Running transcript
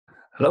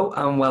Hello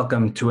and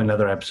welcome to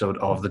another episode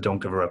of the Don't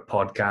Give a Ruck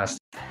podcast.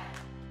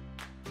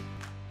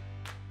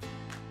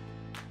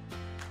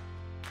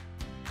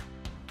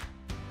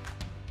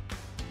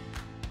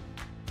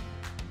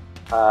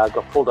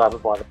 Got pulled over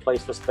by the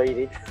police for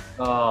speeding.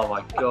 Oh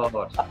my God.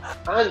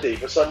 Andy,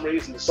 for some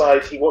reason,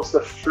 decides he wants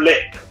to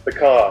flip the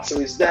car. So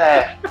he's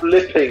there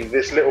flipping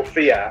this little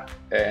Fiat.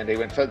 And he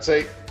went,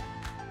 Fitzy,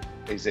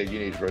 he said, you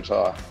need to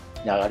retire.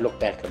 No, I look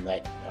back on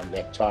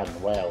that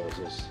time, wow, it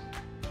was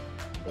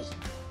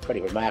pretty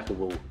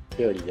remarkable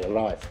period of their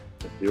life.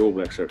 The All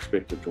Blacks are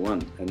expected to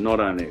win, and not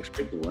only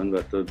expected to win,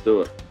 but to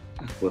do it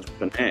with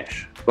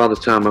panache. By the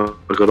time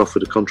I got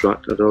offered a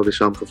contract, I'd already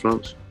signed for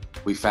France.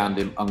 We found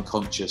him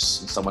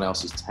unconscious in someone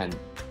else's tent.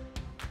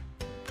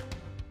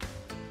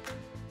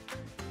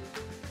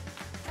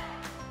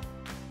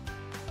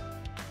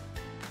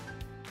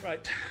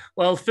 Right.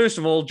 Well, first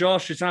of all,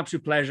 Josh, it's an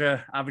absolute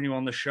pleasure having you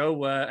on the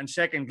show. And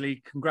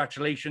secondly,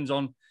 congratulations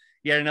on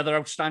yet another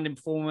outstanding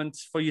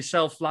performance for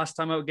yourself last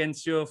time out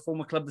against your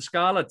former club, the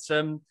Scarlets.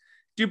 Do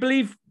you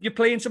believe you're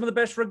playing some of the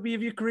best rugby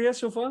of your career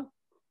so far?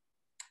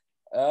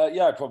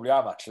 Yeah, I probably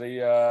am actually. You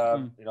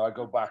know, I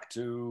go back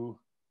to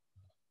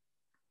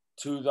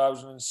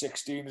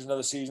 2016 is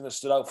another season that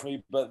stood out for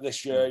me, but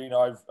this year, you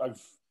know,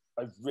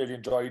 I've really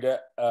enjoyed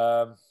it.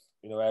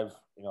 You know,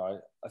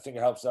 I think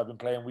it helps that I've been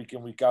playing week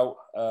in, week out.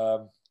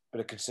 Bit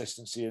of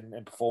consistency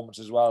in performance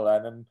as well,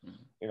 and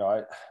you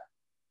know,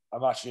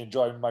 I'm actually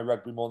enjoying my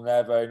rugby more than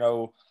ever. I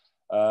know,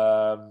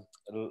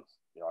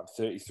 you know, I'm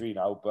 33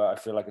 now, but I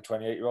feel like a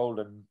 28-year-old,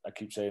 and I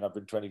keep saying I've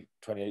been 28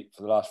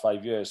 for the last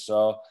 5 years.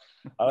 So,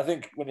 and I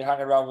think when you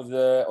hang around with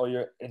or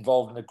you're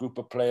involved in a group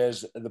of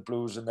players in the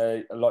Blues, and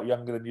they're a lot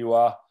younger than you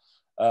are,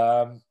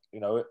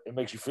 you know, it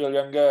makes you feel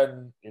younger,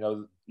 and you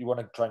know, you want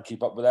to try and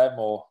keep up with them,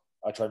 or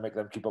I try and make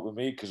them keep up with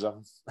me because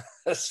I'm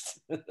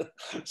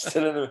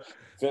still in a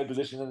better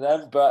position than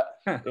them. But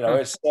you know,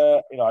 it's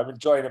you know, I'm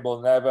enjoying it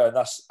more than ever, and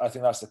I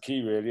think that's the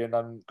key really. And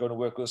I'm going to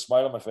work with a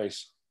smile on my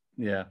face.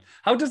 Yeah.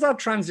 How does that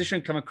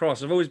transition come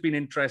across? I've always been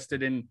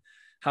interested in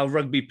how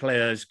rugby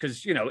players,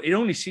 because you know, it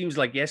only seems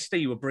like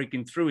yesterday you were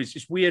breaking through. It's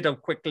just weird how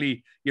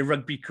quickly your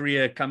rugby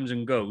career comes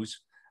and goes,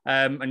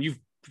 and you've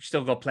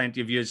still got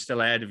plenty of years still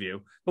ahead of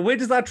you. But where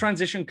does that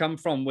transition come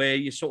from? Where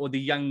you're sort of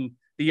the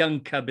young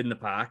cub in the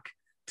pack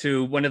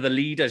to one of the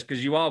leaders,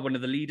 because you are one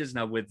of the leaders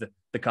now with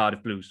the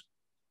Cardiff Blues.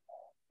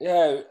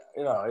 Yeah,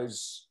 you know, I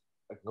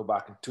can go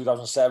back in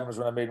 2007 was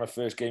when I played my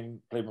first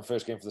game for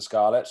the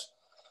Scarlets.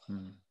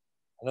 And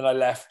then I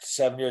left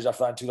 7 years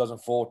after that in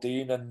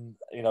 2014. And,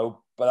 you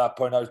know, by that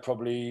point I was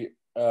probably,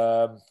 you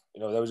know,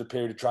 there was a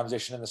period of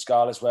transition in the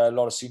Scarlets where a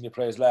lot of senior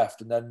players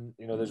left. And then,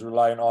 you know, there's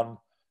relying on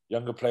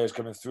younger players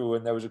coming through.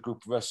 And there was a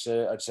group of us,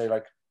 I'd say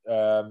like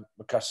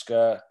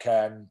McCusker,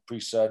 Ken,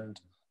 Priest,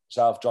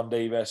 myself, John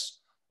Davis.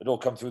 It all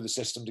come through the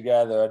system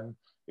together, and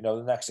you know,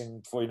 the next thing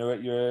before you know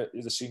it, you're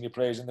the senior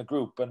players in the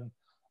group. And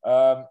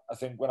I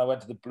think when I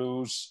went to the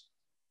Blues,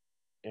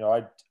 you know,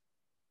 I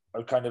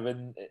was kind of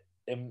in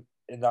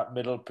that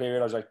middle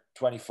period. I was like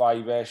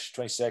 25-ish,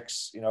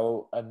 26, you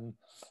know, and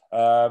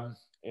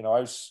you know,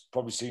 I was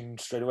probably seen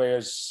straight away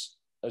as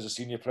a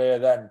senior player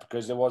then,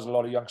 because there was a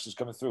lot of youngsters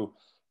coming through.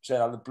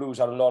 Saying that the Blues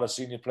had a lot of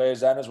senior players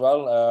then as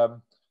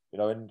well. You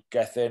know, in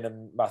Gethin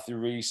and Matthew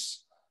Rees.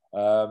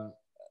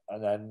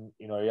 And then,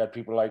 you know, you had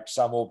people like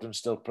Sam Ogden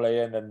still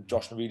playing, and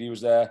Josh Navidi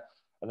was there.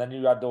 And then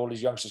you had all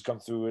these youngsters come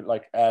through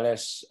like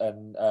Ellis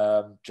and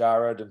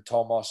Jared and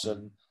Thomas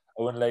and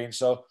Owen Lane.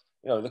 So,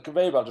 you know, the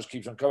conveyor belt just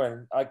keeps on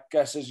coming. I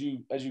guess as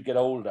you get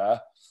older,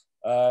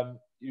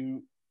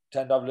 you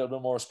tend to have a little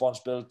bit more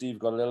responsibility. You've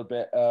got a little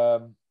bit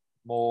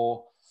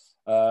more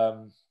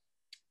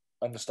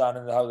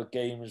understanding of how the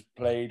game is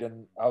played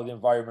and how the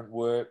environment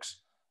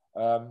works.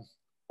 And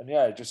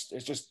yeah, it's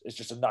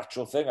just a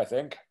natural thing, I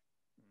think.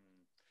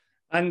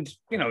 And,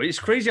 you know, it's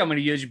crazy how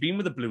many years you've been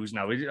with the Blues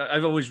now.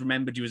 I've always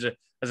remembered you as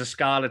a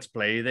Scarlets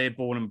player. They're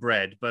born and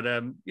bred. But,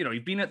 you know,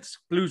 you've been at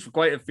Blues for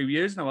quite a few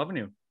years now, haven't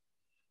you?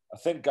 I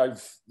think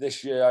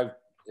this year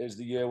is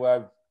the year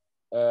where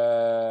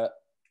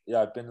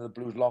I've been in the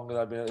Blues longer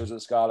than I've been at the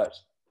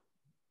Scarlets.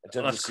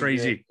 That's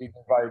crazy.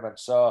 Environment.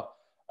 So,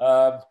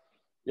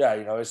 yeah,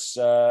 you know, it's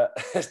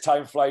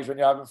time flies when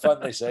you're having fun,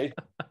 they say.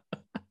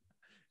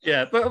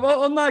 Yeah, but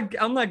on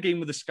that game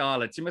with the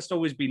Scarlets, it must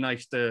always be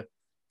nice to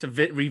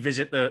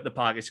revisit the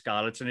Park of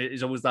Scarlets, and it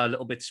is always that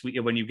little bit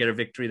sweeter when you get a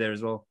victory there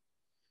as well.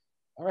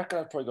 I reckon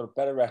I've probably got a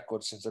better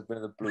record since I've been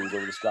in the Blues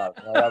over the Scarlets.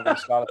 I have the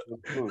Scarlets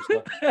with the Blues.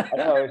 But I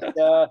know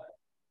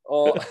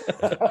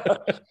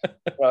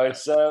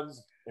it's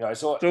you know,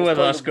 it's whether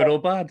that's good or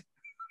bad.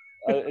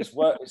 It's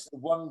the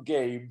one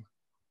game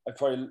I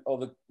probably, or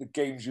the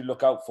games you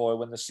look out for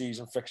when the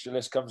season fixture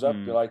list comes up.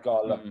 You're like,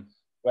 oh look,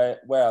 where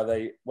are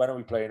they? When are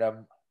we playing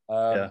them?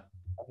 Yeah,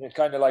 and it's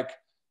kind of like.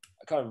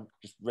 I kind of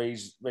just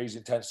raise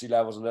intensity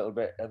levels a little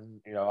bit, and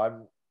you know,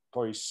 I'm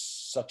probably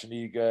such an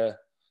eager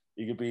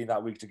being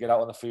that week to get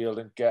out on the field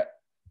and get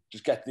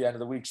to the end of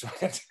the week so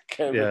I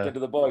can get into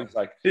the boys.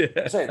 Like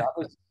I'm saying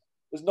that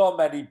there's not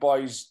many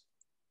boys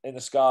in the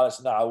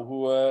Scarlets now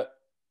who are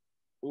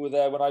were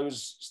there when I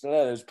was still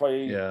there. There's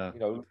probably, Yeah. you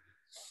know,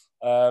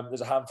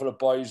 there's a handful of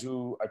boys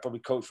who I probably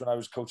coached when I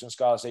was coaching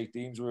Scarlets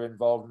 18s who are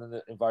involved in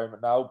the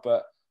environment now.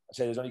 But I'd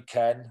say there's only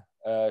Ken,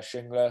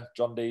 Shingler,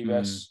 John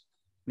Davis,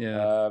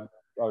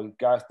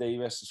 Gareth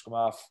Davis, the scrum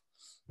half,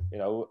 you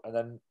know, and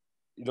then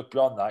you look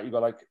beyond that, you've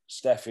got like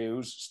Steph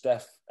Hughes,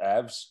 Steph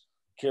Evs,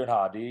 Kieran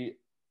Hardy,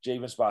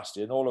 Javen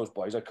Sebastian, all those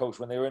boys I coached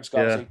when they were in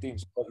Scarlets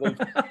 18s. But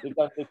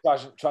they've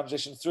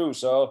transitioned through.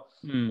 So,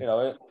 you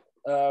know,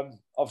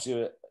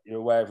 obviously you're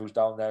aware of who's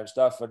down there and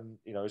stuff. And,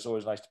 you know, it's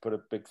always nice to put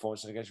a big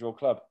performance in against your old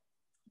club.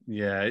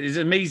 Yeah, it's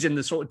amazing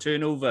the sort of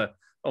turnover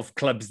of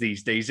clubs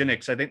these days, isn't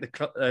it?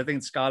 Because I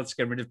think Scarlets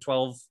get rid of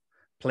 12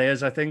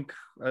 players, I think.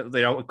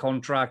 They're out of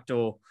contract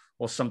or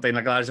something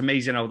like that. It's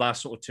amazing how that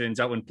sort of turns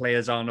out when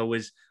players aren't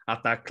always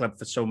at that club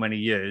for so many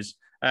years.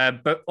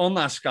 But on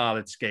that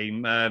Scarlets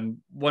game,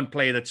 one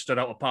player that stood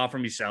out apart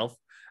from himself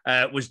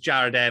was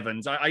Jared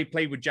Evans. I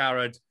played with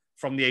Jared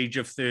from the age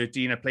of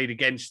 13. I played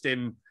against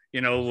him,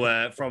 you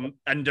know, from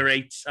under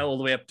 8 all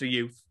the way up to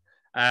youth.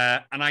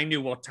 And I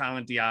knew what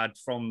talent he had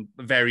from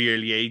a very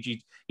early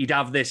age. He'd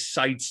have this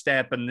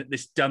sidestep and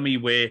this dummy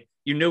where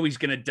you know he's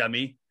going to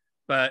dummy,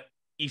 but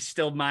he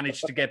still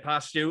managed to get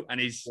past you. And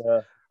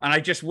and I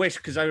just wish,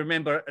 because I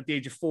remember at the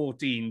age of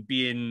 14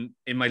 being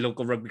in my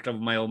local rugby club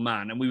with my old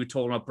man, and we were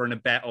talking about putting a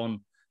bet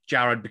on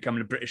Jared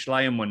becoming a British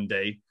Lion one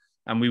day.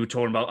 And we were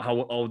talking about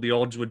how the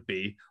odds would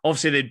be.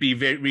 Obviously, they'd be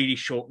really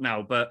short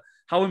now, but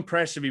how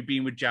impressive you've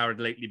been with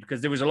Jared lately,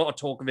 because there was a lot of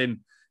talk of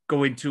him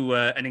going to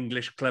an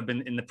English club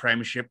in the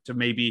Premiership to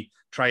maybe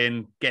try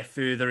and get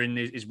further in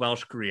his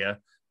Welsh career.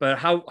 But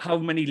how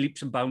many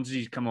leaps and bounds has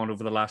he come on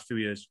over the last few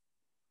years?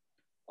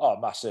 Oh,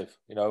 massive.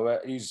 You know,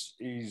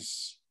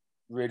 he's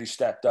really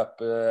stepped up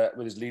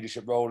with his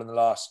leadership role in the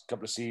last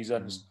couple of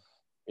seasons,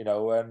 you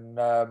know, and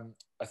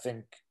I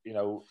think, you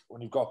know,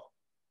 when you've got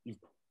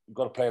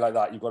to play like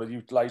that, you've got to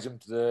utilise him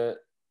to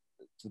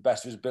the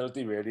best of his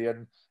ability, really.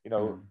 And, you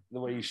know, the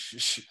way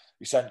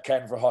he sent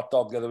Ken for a hot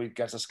dog the other week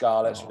against the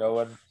Scarlets, you know,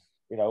 and,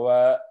 you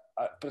know,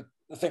 but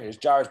the thing is,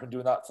 Jared's been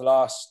doing that for the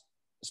last,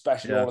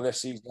 especially all of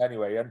this season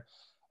anyway. And,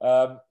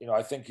 you know,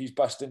 I think he's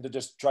busting to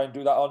just try and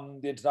do that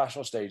on the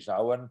international stage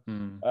now. And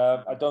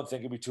I don't think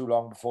it'll be too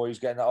long before he's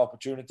getting that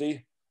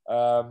opportunity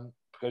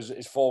because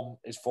his form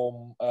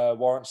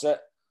warrants it.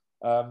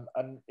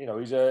 And, you know,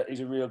 he's a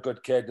real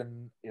good kid.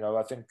 And, you know,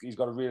 I think he's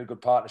got a really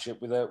good partnership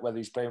with it, whether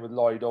he's playing with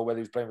Lloyd or whether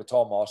he's playing with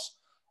Thomas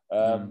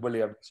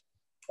Williams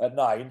at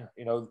 9.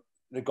 You know,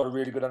 they've got a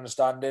really good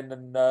understanding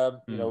and,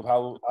 you know,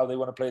 how they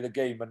want to play the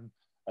game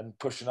and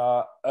pushing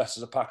us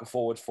as a pack of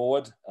forwards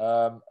forward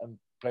and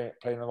playing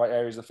in the right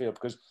areas of the field,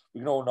 because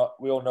we all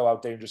know how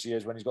dangerous he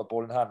is when he's got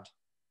ball in hand.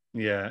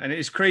 Yeah, and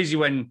it's crazy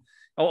when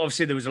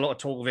obviously there was a lot of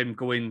talk of him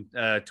going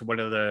to one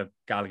of the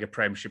Gallagher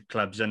Premiership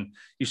clubs, and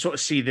you sort of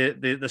see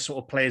the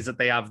sort of players that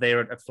they have there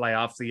at fly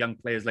half, the young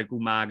players like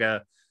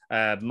Umaga,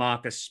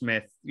 Marcus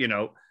Smith, you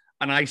know,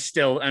 and I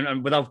still,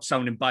 and without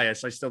sounding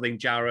biased, I still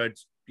think Jared,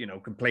 you know,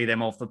 can play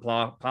them off the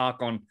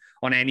park on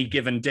any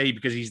given day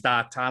because he's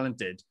that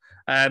talented.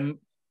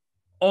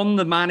 On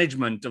the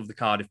management of the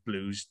Cardiff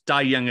Blues,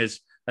 Dai Young has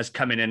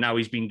come in and now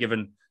he's been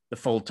given the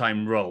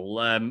full-time role.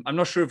 I'm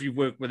not sure if you've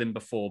worked with him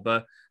before,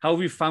 but how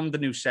have you found the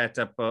new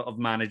setup of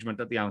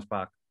management at the Arms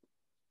Park?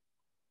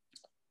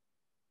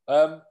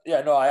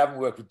 Yeah, no, I haven't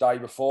worked with Dai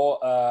before,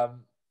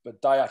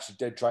 but Dai actually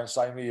did try and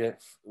sign me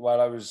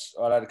while I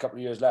had a couple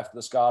of years left at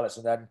the Scarlets,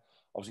 and then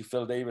obviously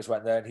Phil Davis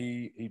went there and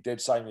he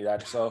did sign me then.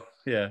 So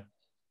yeah,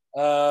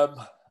 no,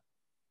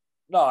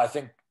 I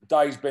think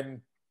Dai's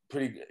been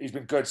he's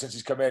been good since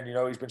he's come in. You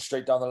know, he's been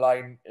straight down the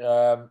line.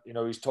 You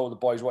know, he's told the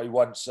boys what he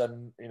wants,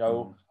 and you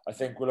know, I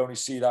think we'll only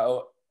see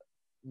that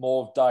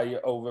more of Dai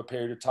over a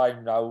period of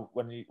time now.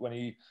 When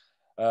he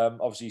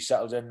obviously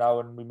settles in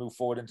now, and we move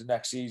forward into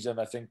next season,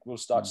 I think we'll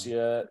start to see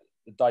the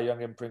Dai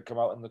Young imprint come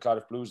out in the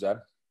Cardiff Blues then.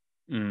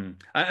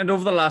 And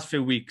over the last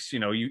few weeks, you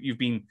know, you've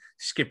been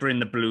skipper in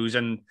the Blues,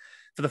 and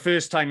for the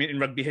first time in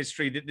rugby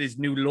history, there's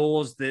new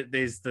laws.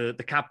 There's the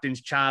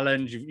captain's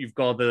challenge. You've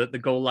got the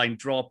goal line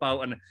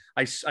dropout. And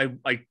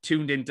I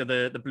tuned into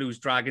the Blues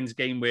Dragons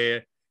game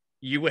where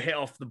you were hit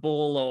off the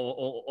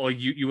ball or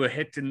you were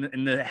hit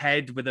in the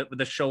head with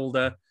a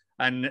shoulder,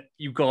 and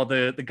you got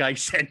the guy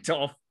sent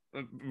off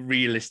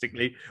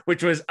realistically,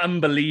 which was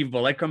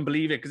unbelievable. I couldn't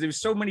believe it because there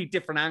was so many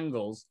different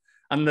angles,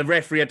 and the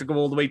referee had to go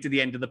all the way to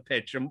the end of the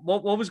pitch. And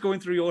what was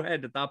going through your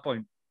head at that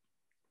point?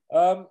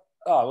 Well,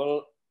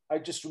 I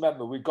just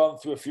remember we'd gone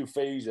through a few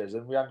phases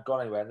and we hadn't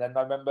gone anywhere. And then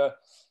I remember,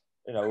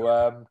 you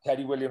know,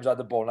 Teddy Williams had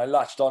the ball and I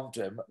latched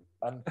onto him.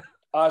 And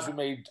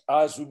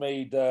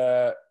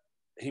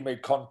he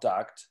made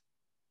contact,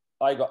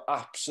 I got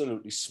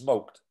absolutely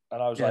smoked.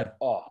 And I was like,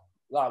 oh,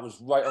 that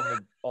was right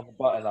on the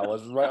button. That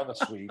was right on the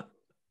sweep.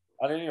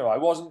 And then, you know, I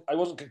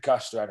wasn't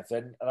concussed or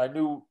anything, and I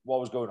knew what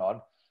was going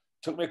on.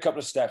 Took me a couple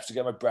of steps to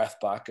get my breath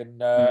back,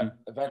 and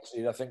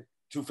eventually, I think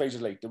 2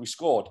 phases later, we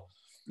scored.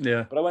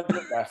 Yeah. But I went to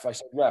the ref. I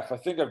said, "Ref, I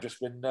think I've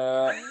just been,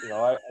 you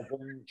know, I've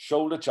been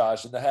shoulder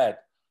charged in the head."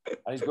 And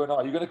he's going, "Oh,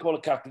 are you going to call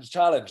a captain's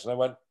challenge?" And I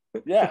went,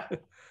 "Yeah."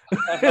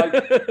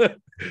 And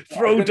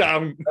Throw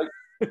down.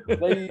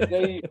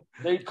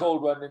 They'd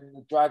called one, and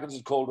the Dragons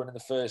had called one in the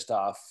first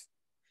half,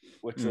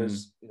 which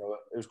was, you know,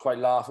 it was quite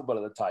laughable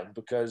at the time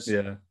because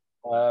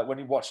when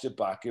you watched it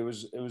back, it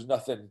was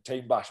nothing.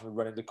 Tame Basham would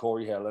run into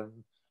Corey Hill, and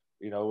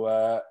you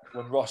know,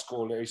 when Ross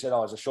called it, he said,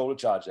 "Oh, it's a shoulder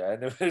charge there,"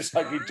 and it was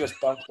like he just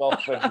bounced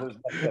off. And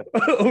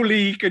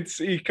only he could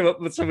come up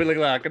with something like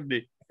that, couldn't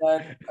he?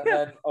 And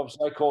then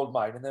obviously I called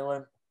mine, and then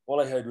when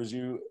all I heard was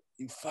you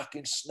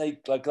fucking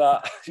snake like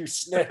that, you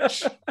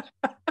snitch.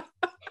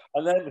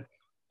 And then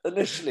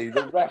initially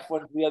the ref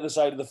went to the other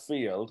side of the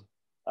field,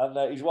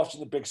 and he's watching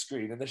the big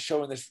screen, and they're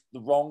showing the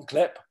wrong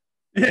clip.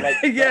 Yeah, like,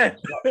 yeah.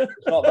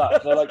 It's not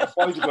that. They're like, the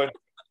boys are going,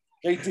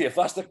 JT, if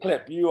that's the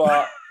clip, you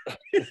are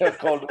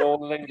called it all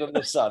the names under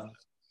the sun.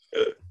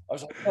 I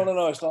was like,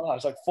 no, it's not that.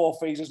 It's like 4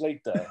 phases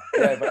later.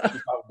 Yeah, but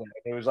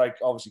it was like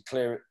obviously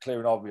clear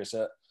and obvious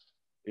that,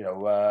 you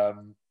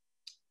know,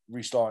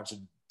 Rhys Lawrence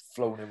had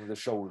flown in with a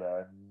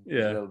shoulder and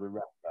was a little bit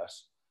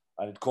reckless,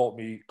 and it caught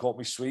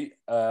me sweet.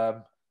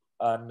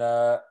 And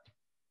the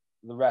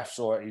ref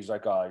saw it. He's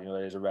like, "Oh, you know,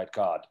 there's a red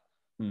card."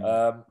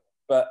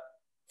 But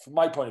from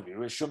my point of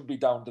view, it shouldn't be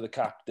down to the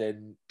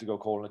captain to go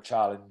calling a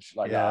challenge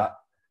like that.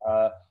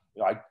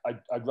 You know,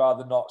 I'd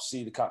rather not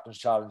see the captain's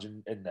challenge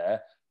in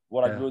there.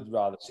 What I would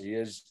rather see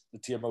is the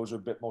TMOs are a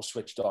bit more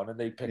switched on, and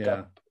they pick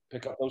up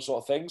those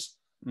sort of things.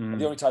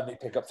 And the only time they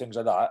pick up things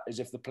like that is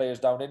if the player's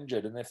down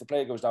injured, and if the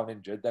player goes down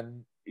injured,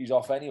 then he's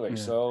off anyway.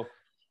 So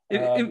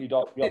he'd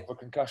opt for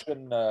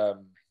concussion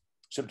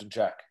symptom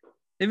check.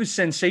 It was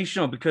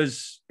sensational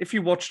because if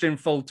you watched in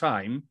full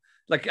time,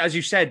 like as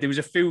you said, there was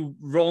a few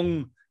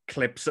wrong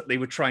clips that they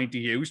were trying to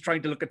use,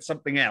 trying to look at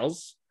something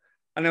else.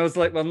 And I was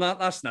like, well,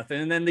 that's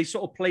nothing. And then they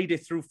sort of played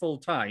it through full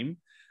time,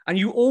 and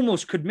you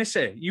almost could miss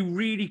it. You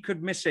really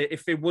could miss it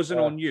if it wasn't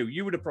on you.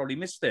 You would have probably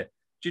missed it.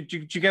 Do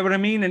you get what I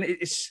mean? And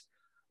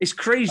it's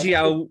crazy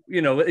how,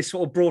 you know, it's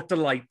sort of brought to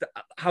light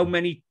how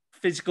many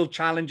physical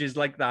challenges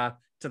like that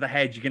to the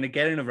head you're going to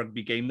get in a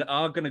rugby game that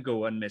are going to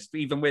go unmissed,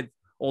 even with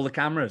all the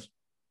cameras.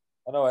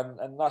 I know,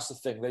 and that's the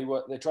thing.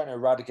 They're trying to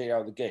eradicate it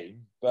out of the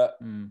game, but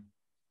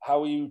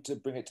how are you to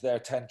bring it to their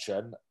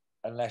attention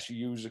unless you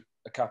use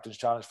a captain's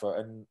challenge for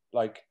it? And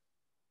like,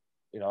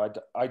 you know,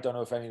 I don't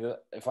know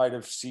if I'd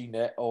have seen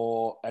it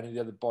or any of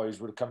the other boys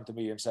would have come to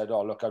me and said,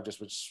 "Oh, look, I've just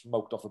been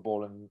smoked off the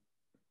ball and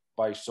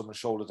by someone's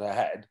shoulder to the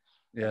head."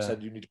 And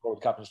said, "You need to call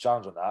the captain's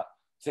challenge on that."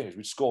 The thing is,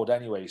 we'd scored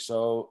anyway,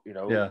 so you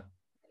know,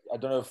 I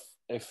don't know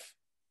if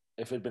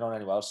it'd been on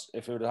anyone else,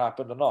 if it would have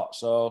happened or not.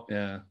 So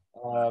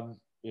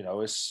you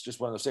know, it's just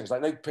one of those things.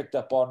 Like they picked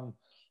up on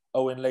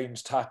Owen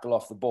Lane's tackle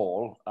off the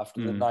ball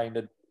after the 9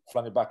 had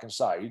flung it back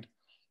inside,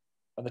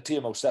 and the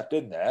TMO stepped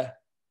in there.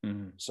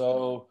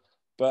 So,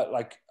 but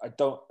like,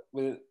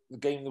 with the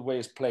game the way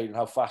it's played and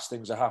how fast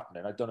things are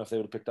happening, I don't know if they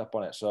would have picked up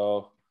on it.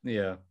 So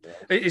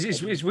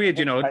it's weird,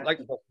 you know. Like,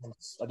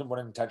 I didn't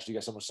want to intentionally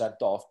get someone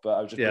sent off, but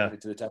I was just bringing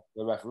it to the attention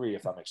of the referee,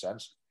 if that makes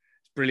sense.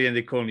 It's brilliant.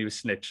 They call you a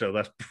snitch, so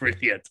that's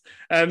brilliant.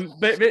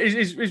 But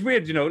it's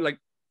weird, you know. Like,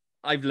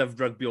 I've loved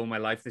rugby all my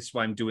life. This is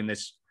why I'm doing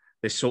this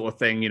sort of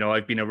thing. You know,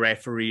 I've been a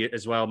referee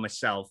as well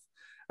myself.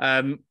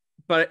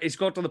 But it's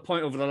got to the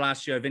point over the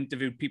last year, I've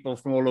interviewed people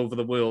from all over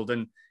the world,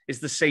 and it's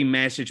the same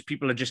message.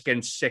 People are just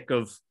getting sick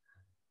of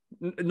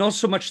not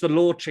so much the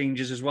law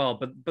changes as well,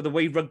 but the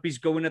way rugby's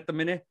going at the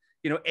minute.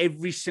 You know,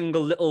 every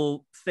single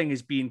little thing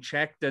is being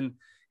checked. And,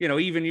 you know,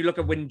 even you look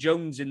at Wyn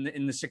Jones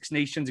in the Six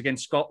Nations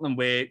against Scotland,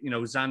 where, you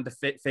know, Xander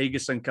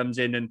Ferguson comes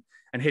in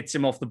and hits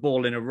him off the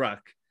ball in a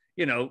ruck.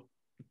 You know,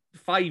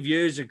 5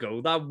 years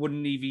ago, that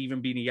wouldn't have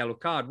even been a yellow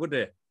card, would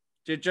it?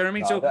 Do you know what I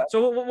mean?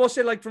 So what's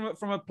it like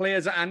from a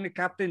player's and the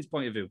captain's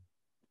point of view?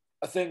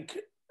 I think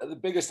the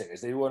biggest thing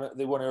is they want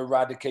to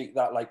eradicate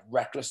that like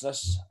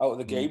recklessness out of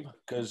the game,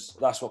 because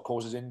that's what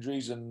causes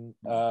injuries. And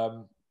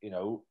you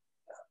know,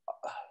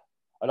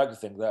 I like to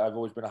think that I've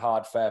always been a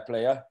hard, fair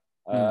player,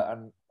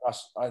 and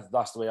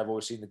that's the way I've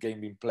always seen the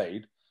game being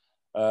played.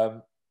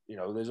 You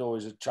know, there's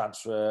always a chance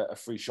for a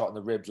free shot in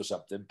the ribs or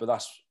something, but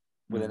that's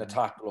within a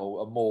tackle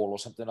or a maul or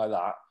something like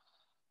that.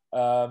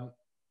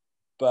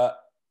 But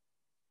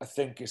I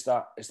think it's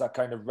that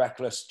kind of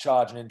reckless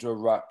charging into a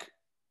ruck.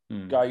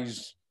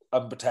 Guys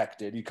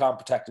unprotected, he can't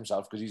protect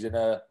himself because he's in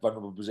a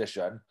vulnerable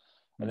position,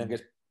 and then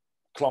gets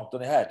clonked on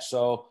the head.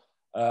 So,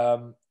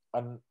 and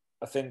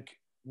I think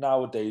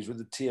nowadays with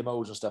the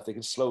TMOs and stuff, they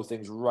can slow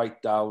things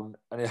right down,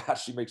 and it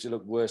actually makes it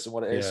look worse than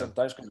what it is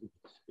sometimes, because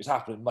it's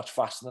happening much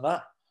faster than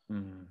that.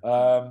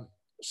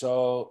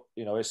 So,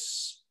 you know,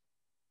 it's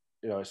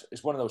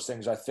one of those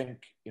things. I think,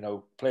 you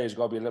know, players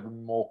got to be a little bit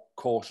more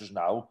cautious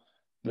now.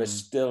 But there's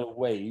still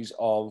ways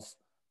of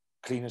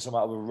cleaning some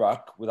out of a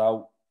ruck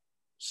without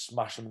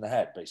smashing them in the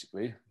head,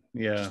 basically.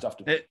 Yeah. Just have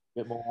to be a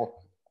bit more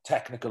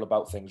technical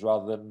about things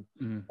rather than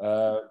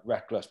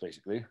reckless,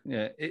 basically.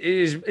 Yeah,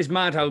 it's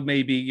mad how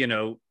maybe, you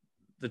know,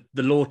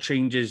 the law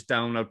changes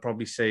down, I'd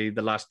probably say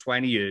the last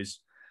 20 years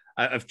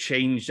have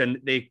changed, and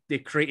they're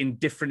creating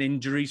different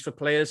injuries for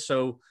players.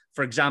 So,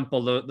 for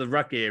example, the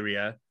ruck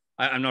area,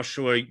 I'm not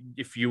sure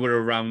if you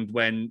were around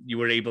when you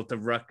were able to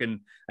ruck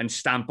and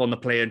stamp on the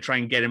player and try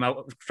and get him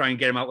out with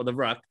the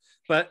ruck.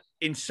 But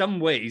in some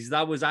ways,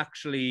 that was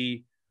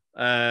actually.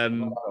 I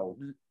was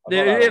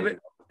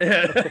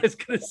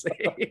going to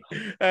say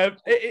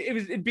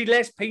it'd be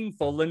less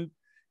painful than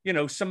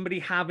somebody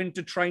having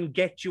to try and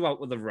get you out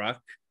with the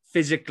ruck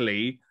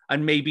physically,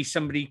 and maybe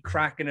somebody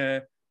cracking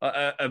a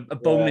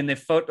bone in their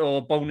foot or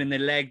a bone in their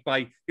leg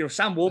by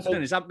Sam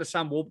Warburton. It's happened to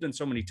Sam Warburton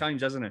so many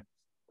times, hasn't it?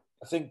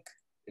 I think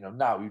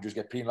now you just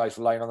get penalised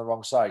for lying on the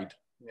wrong side.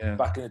 Yeah.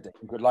 Back in the day,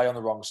 you could lie on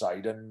the wrong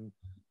side and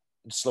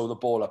slow the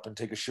ball up and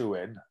take a shoe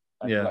in,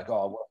 and you're like,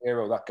 oh, what a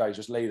hero! That guy's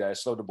just lay there,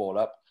 slow the ball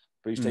up,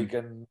 but he's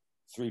taken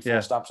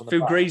 3-4 stamps on the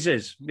few back.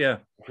 grazes, few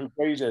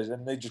grazes,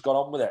 and they just got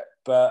on with it.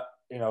 But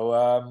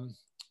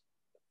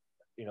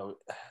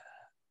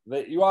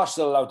you are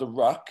still allowed to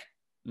ruck,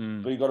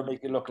 but you got to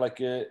make it look like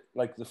the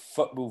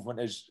foot movement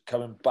is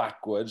coming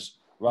backwards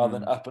rather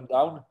than up and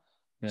down.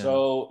 Yeah.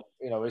 So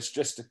it's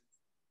just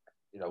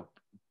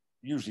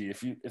usually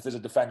if there's a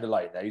defender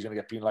lying there, he's going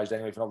to get penalised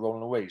anyway for not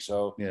rolling away.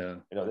 So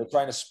they're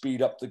trying to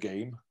speed up the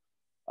game,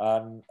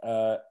 and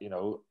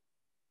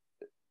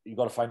you've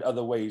got to find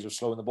other ways of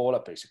slowing the ball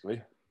up,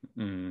 basically.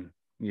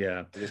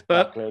 Yeah,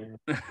 but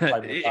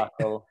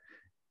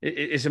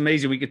it's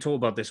amazing. We could talk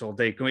about this all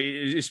day.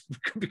 It's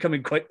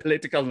becoming quite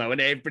political now,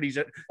 and everybody's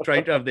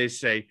trying to have their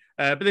say.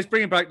 But let's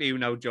bring it back to you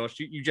now, Josh.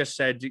 You just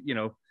said,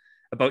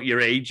 about your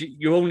age.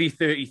 You're only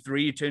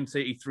 33. You turned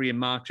 33 in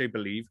March, I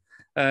believe.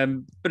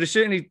 But it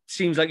certainly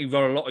seems like you've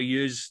got a lot of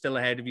years still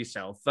ahead of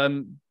yourself.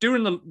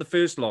 During the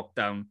first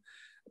lockdown,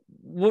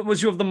 what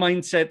was you of the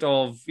mindset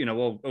of,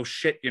 oh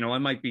shit, I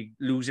might be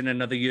losing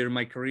another year in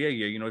my career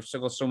here, I've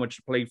still got so much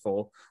to play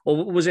for?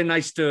 Or was it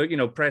nice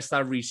to, press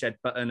that reset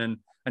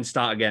button and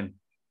start again?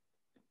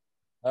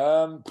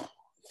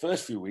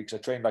 First few weeks, I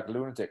trained like a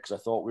lunatic because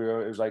I thought we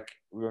were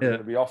going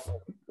to be off.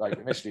 Like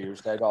initially, it was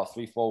said,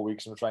 3-4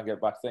 weeks and we'll try and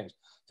get back things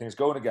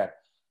going again.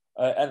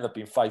 Ended up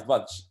being 5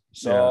 months.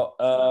 So,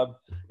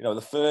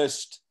 the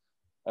first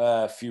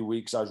few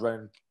weeks I was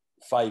running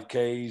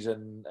 5Ks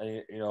and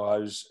I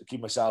was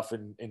keeping myself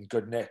in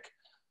good nick,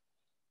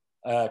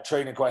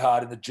 training quite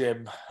hard in the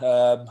gym.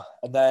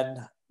 And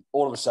then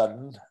all of a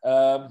sudden,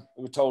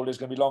 we were told it was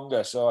going to be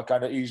longer. So I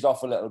kind of eased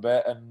off a little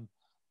bit and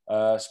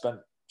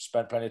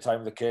spent plenty of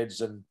time with the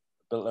kids and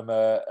built them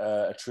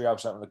a tree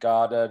house out in the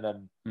garden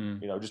and,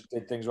 just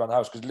did things around the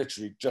house. Because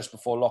literally just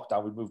before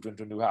lockdown, we moved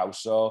into a new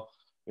house. So,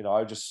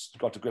 I just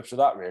got to grips with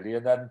that really.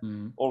 And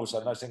then all of a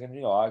sudden I was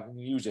thinking, I can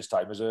use this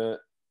time as a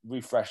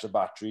refresh the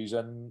batteries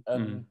and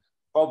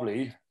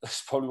probably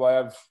that's probably why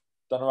I've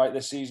done all right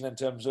this season in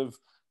terms of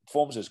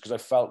performances, because I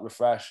felt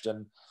refreshed.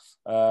 And,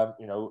 I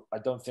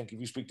don't think if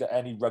you speak to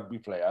any rugby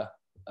player,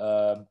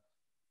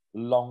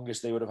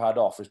 longest they would have had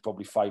off is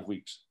probably 5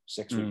 weeks,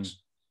 6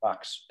 weeks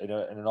max in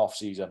an off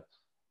season.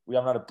 We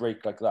haven't had a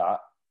break like that.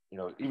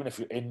 Even if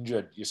you're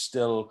injured, you'd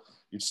still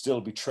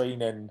be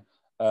training,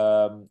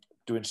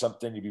 doing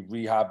something, you'd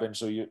be rehabbing,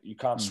 so you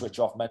can't switch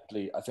off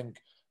mentally. I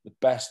think the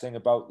best thing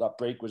about that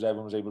break was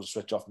everyone was able to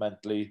switch off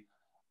mentally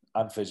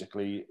and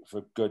physically for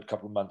a good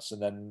couple of months.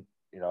 And then,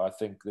 I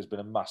think there's been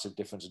a massive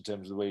difference in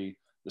terms of the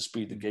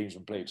speed the game's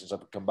been played since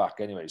I've come back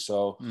anyway.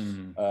 So,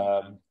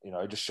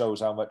 it just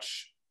shows how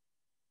much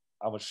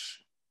of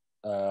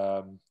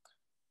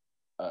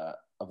a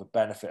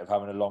benefit of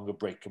having a longer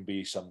break can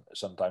be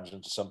sometimes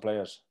into some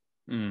players.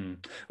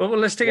 Well,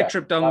 let's take a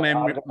trip down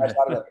memory. I've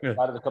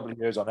had a couple of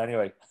years on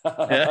anyway.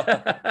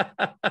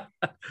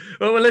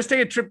 well, let's take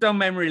a trip down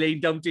memory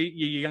lane, down to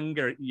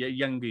your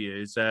younger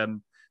years.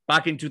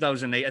 Back in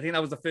 2008, I think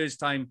that was the first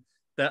time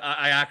that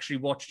I actually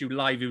watched you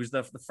live. It was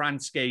the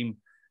France game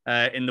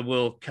in the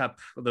World Cup,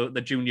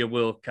 the Junior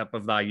World Cup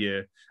of that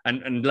year,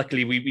 and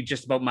luckily we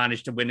just about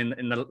managed to win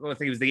in the I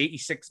think it was the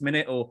 86th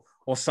minute or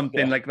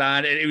something like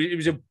that. It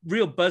was a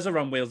real buzz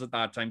around Wales at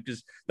that time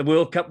because the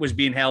World Cup was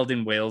being held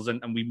in Wales,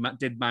 and we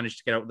did manage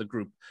to get out of the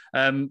group.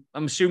 I'm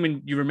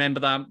assuming you remember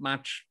that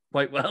match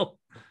quite well,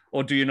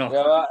 or do you not?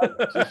 Yeah,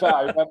 to be fair,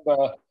 I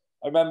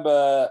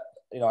remember.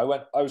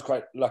 I was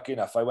quite lucky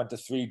enough. I went to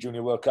 3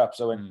 Junior World Cups.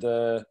 I went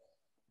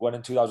one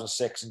in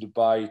 2006 in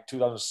Dubai,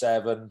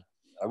 2007.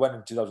 I went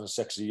in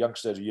 2006 as a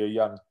youngster, as a year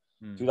young.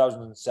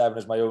 2007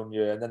 as my own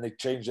year, and then they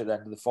changed it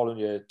then to the following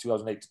year,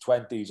 2008 to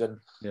 20s. And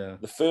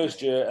the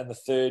first year and the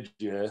third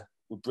year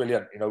were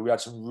brilliant. We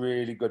had some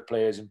really good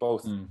players in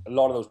both. A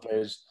lot of those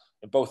players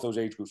in both those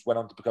age groups went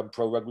on to become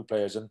pro rugby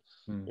players. And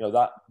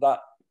that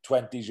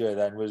 20s year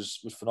then was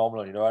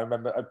phenomenal.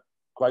 I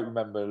quite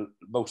remember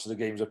most of the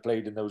games I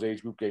played in those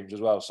age group games as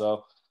well.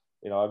 So,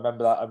 I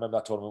remember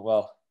that tournament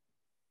well.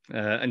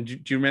 And do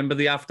you remember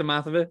the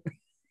aftermath of it?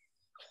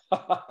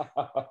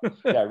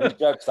 Yeah,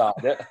 Ruck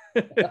started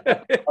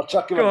it. I'll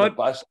chuck him on the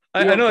bus.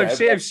 I know.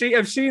 I've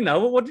seen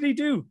that. What did he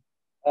do?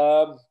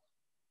 We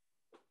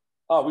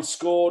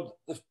scored.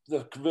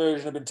 The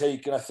conversion had been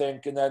taken, I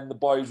think, and then the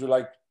boys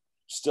were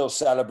still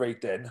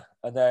celebrating,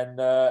 and then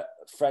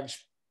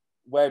French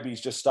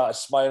Webbies just started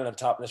smiling and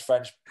tapping this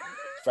French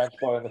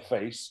boy in the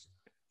face.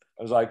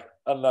 I was like,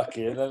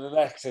 unlucky. And then the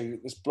next thing,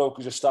 this bloke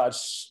who just started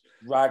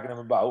ragging him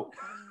about.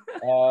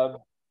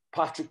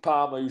 Patrick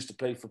Palmer used to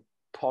play for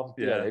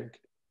Ponty, I think.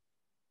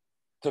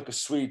 Took a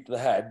Swede to the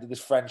head. This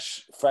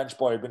French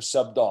boy had been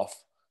subbed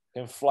off.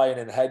 Him flying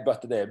in,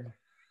 headbutted him when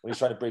he was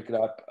trying to break it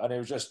up. And it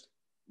was just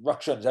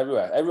ructions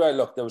everywhere. Everywhere I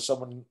looked, there was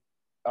someone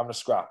having a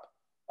scrap.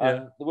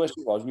 And the worst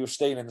thing was, we were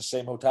staying in the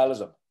same hotel as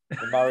them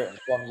in Marriott and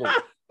Swansea.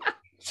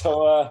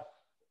 So,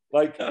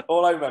 like,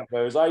 all I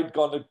remember is I'd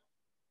gone to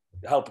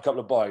help a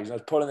couple of boys, and I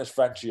was pulling this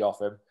Frenchie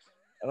off him.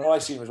 And all I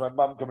seen was my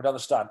mum coming down the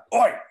stand.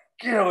 Oi,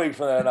 get away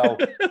from there now.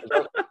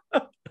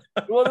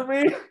 You know what I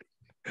mean?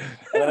 And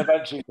then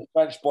eventually the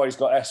French boys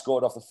got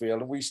escorted off the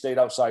field, and we stayed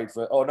outside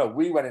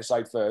we went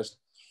inside first,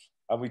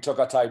 and we took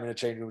our time in the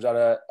change rooms, had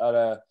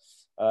a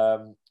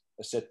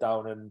sit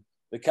down, and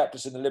they kept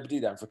us in the Liberty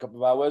then for a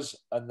couple of hours,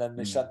 and then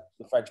they sent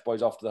the French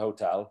boys off to the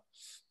hotel,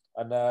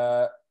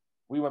 and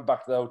we went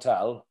back to the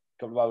hotel a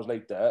couple of hours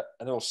later,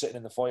 and they're all sitting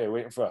in the foyer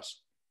waiting for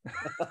us.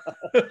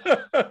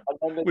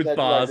 With said,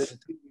 bars.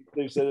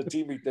 They said a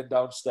team meeting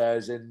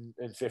downstairs in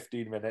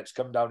 15 minutes,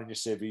 come down in your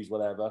civvies,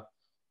 whatever.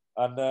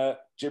 And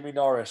Jimmy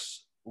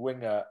Norris,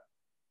 winger,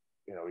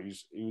 you know, he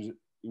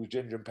was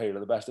ginger and pale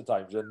at the best of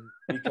times, and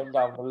he come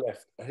down the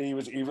lift, and he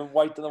was even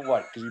whiter than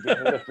white because he'd been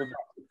in the lift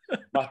with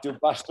Matthew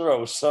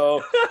Bastereau.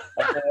 So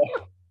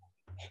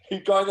he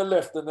got in the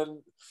lift, and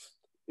then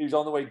he was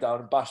on the way down,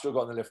 and Bastereau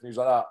got in the lift, and he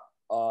was like that.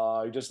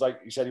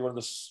 He said he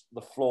wanted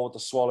the floor to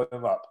swallow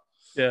him up.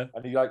 Yeah.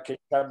 And he came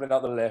trembling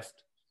out the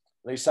lift.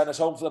 And they sent us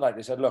home for the night.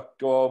 They said, look,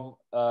 go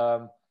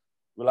home,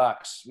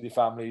 relax with your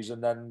families,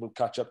 and then we'll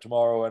catch up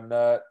tomorrow. And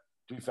to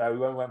be fair, we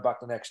went back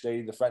the next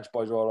day. The French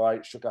boys were all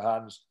right, shook our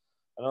hands.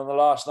 And on the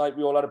last night,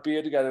 we all had a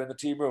beer together in the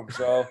team room.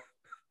 So,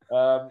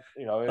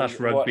 you know. That's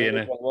rugby, isn't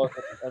it?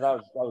 And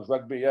that was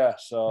rugby, yeah.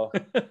 So.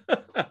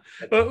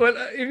 well,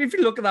 if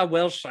you look at that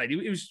Welsh side,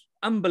 it was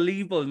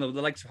unbelievable. You know,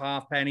 the likes of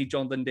Halfpenny,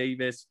 Jonathan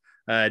Davis,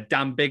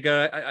 Dan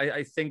Bigger,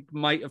 I think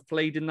might have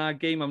played in that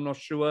game. I'm not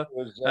sure.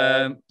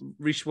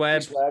 Rhys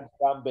Webb,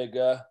 Dan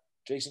Bigger,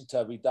 Jason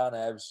Tubby, Dan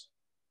Evans,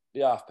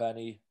 the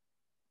Halfpenny,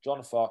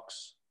 John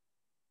Fox.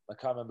 I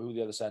can't remember who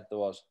the other centre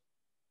was.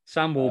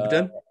 Sam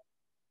Wobden.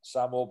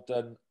 Sam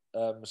Wobden,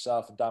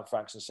 myself and Dan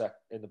Franks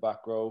in the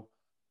back row.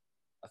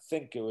 I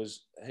think it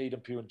was Hayden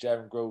Pugh and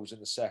Jeremy Groves in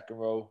the second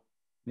row.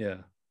 Yeah.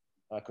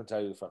 I couldn't tell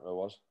you who the front row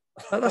was.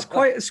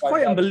 It's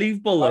quite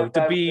unbelievable though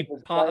to be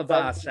part of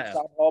that setup.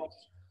 Sam Hobbs,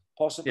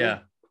 possibly. Yeah.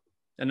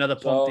 Another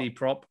Ponty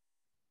prop.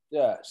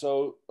 Yeah.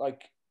 So,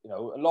 like, you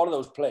know, a lot of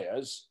those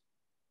players,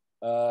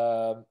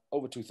 over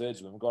 2/3 of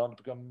them have gone on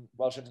to become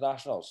Welsh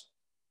internationals.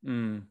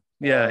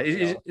 Yeah.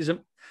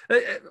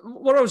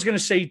 What I was going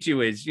to say to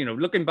you is, you know,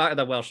 looking back at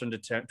that Welsh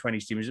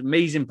under-20s team, there's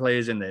amazing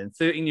players in there. And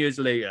 13 years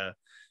later,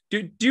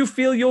 do you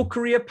feel your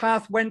career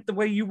path went the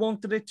way you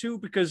wanted it to?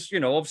 Because, you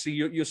know, obviously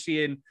you're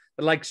seeing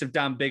the likes of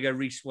Dan Bigger,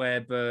 Rhys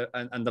Webb,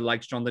 and the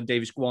likes of Jonathan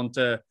Davis go on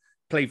to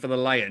play for the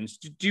Lions.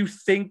 Do you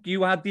think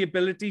you had the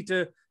ability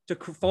to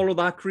follow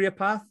that career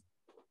path?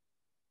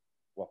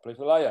 What, play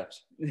for the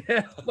Lions?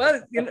 Yeah,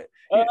 well, you know,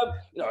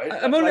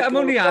 I'm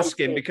only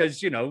asking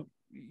because, you know,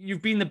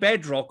 you've been the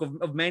bedrock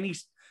of many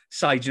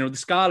sides. You know, the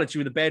Scarlets, you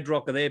were the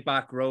bedrock of their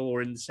back row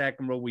or in the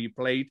second row where you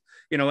played.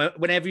 You know,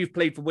 whenever you've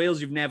played for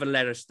Wales, you've never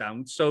let us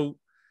down. So,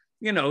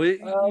 you know,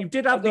 you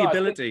did have the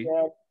ability.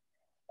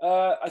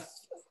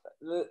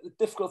 The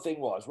difficult thing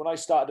was when I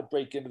started to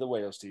break into the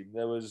Wales team,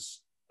 there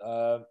was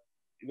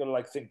you got to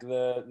like think of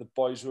the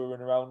boys who were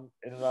in around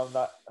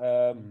that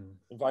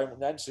environment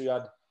then. So you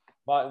had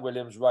Martin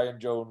Williams, Ryan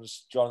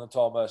Jones, Jonathan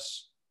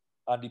Thomas,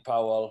 Andy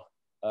Powell,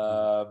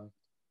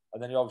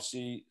 and then you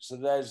obviously, so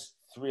there's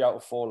 3 out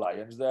of 4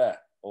 Lions there.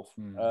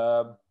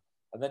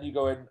 And then you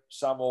go in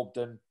Sam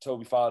Obden,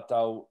 Toby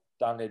Faletau,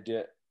 Dan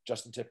Idiot,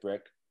 Justin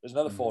Tipperick. There's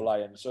another 4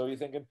 Lions. So you're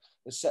thinking,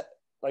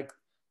 like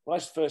when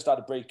I first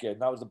started breaking,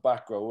 that was the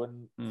back row,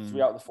 and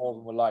 3 out of the 4 of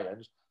them were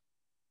Lions.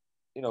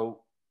 You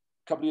know,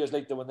 a couple of years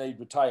later when they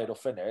retired or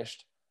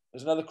finished,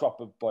 there's another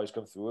crop of boys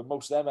come through, and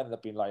most of them ended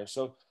up being Lions.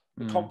 So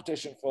the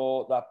competition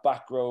for that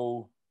back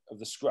row of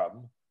the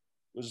scrum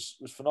was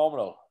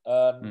phenomenal.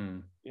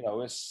 You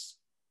know, it's,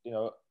 you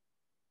know,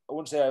 I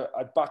wouldn't say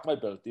I back my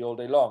ability all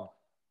day long,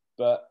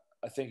 but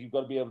I think you've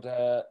got to be able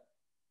to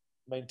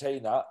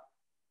maintain that,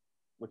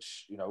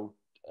 which, you know,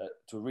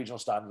 to a regional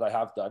standard I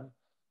have done,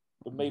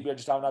 but maybe I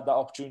just haven't had that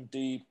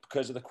opportunity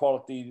because of the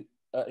quality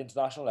at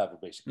international level,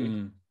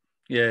 basically.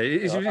 Yeah,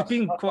 it's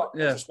been quite.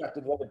 Yeah,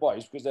 respecting the other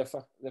boys because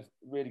they're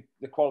really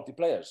the quality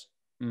players,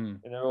 and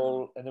they're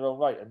all in their own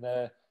right, and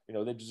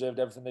they deserved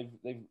everything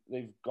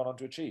they've gone on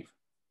to achieve.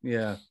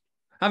 Yeah,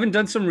 having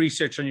done some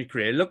research on your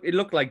career, it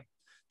looked like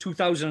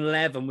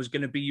 2011 was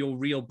going to be your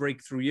real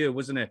breakthrough year,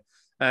 wasn't it?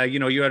 You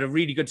know, you had a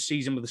really good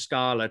season with the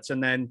Scarlets,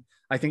 and then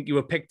I think you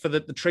were picked for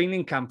the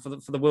training camp for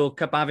the World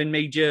Cup, having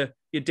made your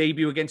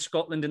debut against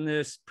Scotland in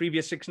the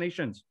previous Six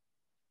Nations.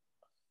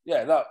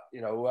 Yeah, that,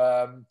 you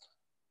know,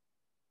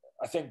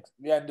 I think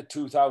the end of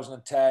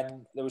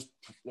 2010, I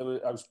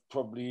was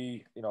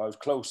probably, you know, I was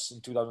close in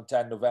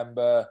 2010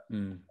 November.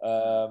 You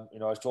know,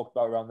 I was talked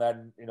about around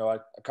then. You know, I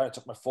kind of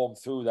took my form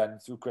through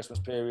Christmas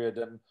period,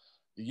 and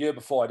the year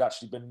before I'd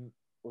actually been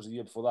was the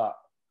year before that.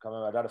 Can't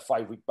remember. I'd had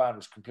a 5-week ban,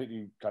 which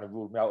completely kind of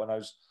ruled me out, and I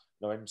was,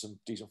 you know, in some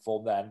decent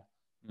form then.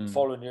 The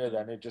following year,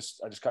 then I just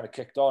kind of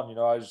kicked on. You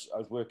know, I was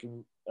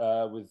working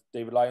with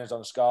David Lyons on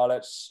the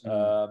Scarlets. You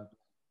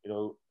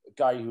know, a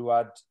guy who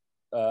had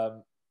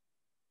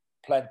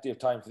plenty of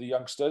time for the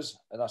youngsters,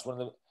 and that's one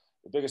of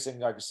the biggest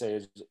things I could say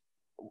is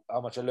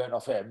how much I learned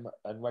off him,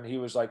 and when he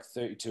was like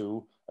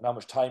 32, and how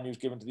much time he was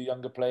given to the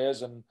younger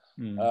players, and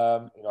you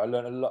know, I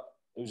learned a lot.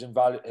 It was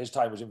invaluable. His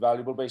time was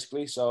invaluable,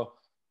 basically. So,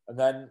 and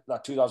then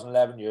that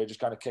 2011 year just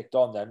kind of kicked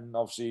on. Then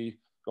obviously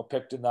got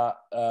picked in that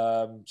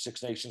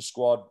Six Nations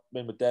squad,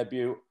 made my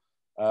debut,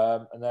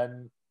 and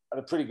then had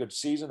a pretty good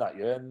season that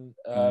year, and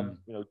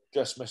you know,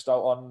 just missed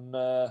out on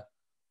the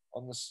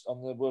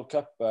World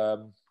Cup.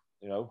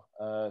 You know,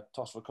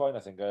 toss of a coin, I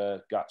think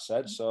Gat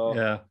said. So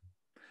yeah,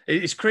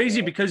 it's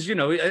crazy because, you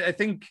know, I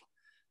think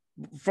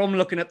from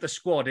looking at the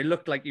squad, it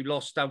looked like you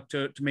lost out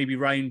to maybe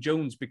Ryan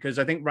Jones, because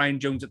I think Ryan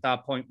Jones at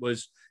that point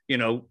was, you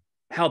know,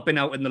 helping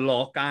out in the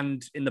lock,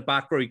 and in the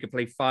back row he could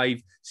play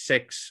 5,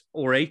 6,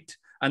 or 8.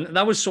 And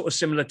that was sort of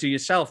similar to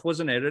yourself,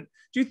 wasn't it?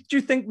 Do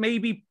you think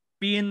maybe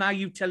being that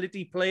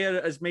utility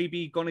player has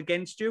maybe gone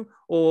against you,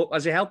 or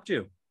has it helped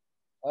you?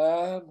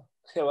 Yeah,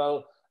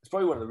 well, it's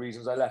probably one of the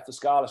reasons I left the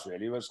Scarlets,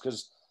 really, was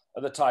because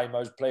at the time I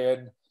was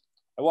playing.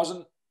 I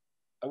wasn't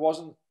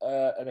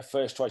in a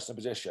first choice in a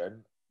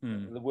position.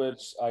 The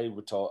words I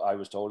was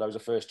told I was a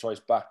first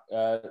choice back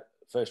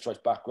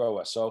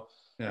rower. So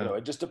you know,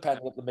 it just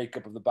depended on the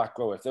makeup of the back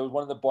row. If there was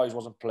one of the boys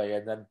wasn't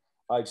playing, then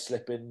I'd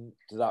slip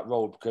into that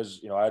role because,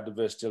 you know, I had the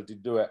versatility to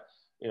do it.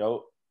 You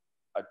know,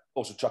 I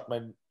also chuck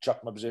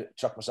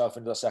myself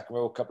into the second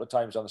row a couple of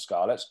times on the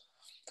Scarlets.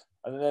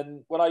 And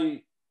then when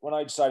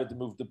I decided to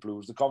move to the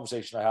Blues, the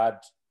conversation I had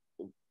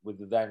with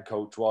the then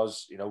coach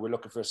was, you know, we're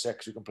looking for a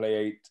 6 who can play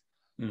 8.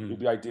 You'd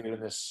be ideal in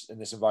this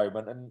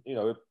environment. And, you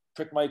know, it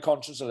pricked my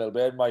conscience a little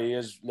bit. My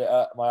ears lit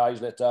up, my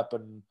eyes lit up,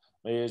 and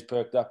my ears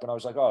perked up. And I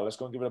was like, oh, let's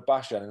go and give it a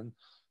bash then. And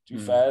to be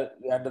fair, at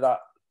the end of that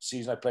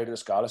season I played at the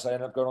Scarlets, I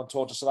ended up going on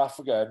tour to South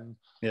Africa in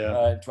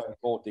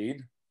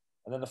 2014.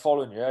 And then the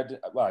following year,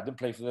 I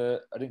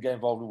didn't get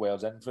involved with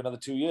Wales then for another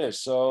 2 years.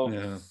 So,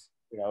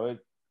 you know,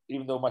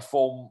 even though my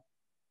form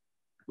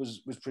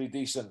was pretty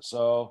decent.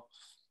 So,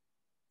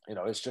 you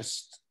know, it's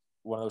just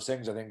one of those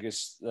things. I think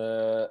it's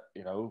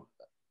you know,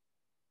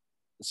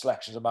 the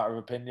selection's a matter of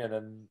opinion,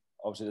 and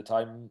obviously at the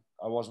time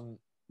I wasn't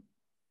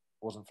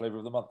flavour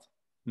of the month.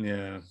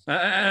 Yeah,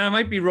 I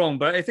might be wrong,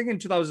 but I think in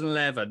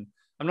 2011,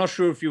 I'm not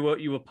sure if you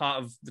were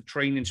part of the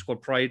training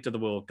squad prior to the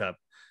World Cup,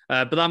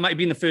 but that might have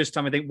been the first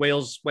time I think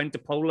Wales went to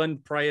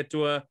Poland prior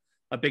to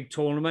a big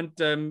tournament.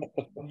 And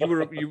how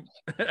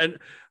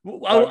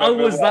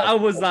was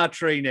that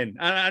training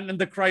and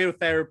the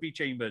cryotherapy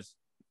chambers?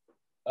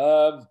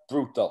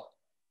 Brutal.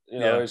 You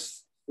know,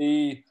 it's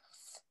the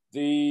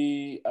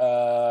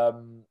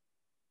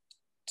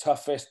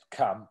toughest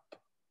camp,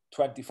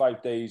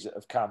 25 days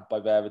of camp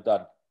I've ever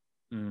done.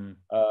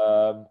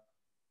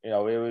 You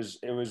know, it was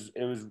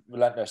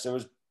relentless. It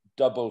was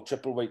double,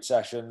 triple weight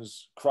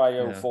sessions,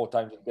 cryo 4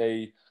 times a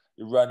day,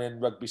 you're running,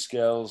 rugby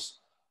skills,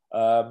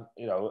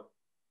 you know.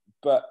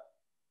 But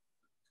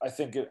I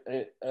think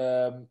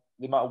the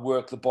amount of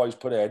work the boys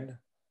put in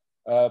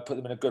put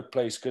them in a good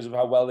place because of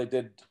how well they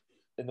did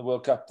in the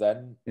World Cup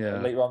then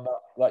later on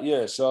that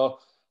year. So,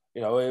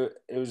 you know,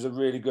 it was a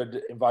really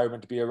good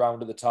environment to be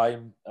around at the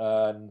time.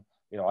 And,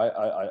 you know,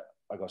 I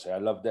gotta say, I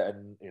loved it.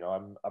 And, you know,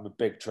 I'm a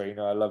big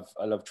trainer. I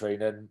love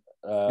training.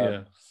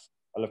 I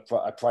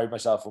pride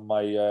myself on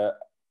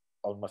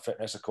my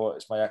fitness. Of course,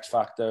 it's my X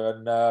factor.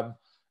 And,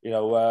 you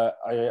know,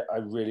 I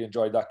really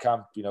enjoyed that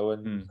camp, you know,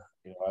 and,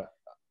 you know,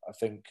 I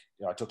think,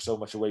 you know, I took so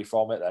much away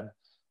from it then.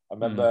 I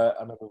remember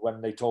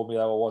when they told me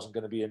that I wasn't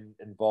going to be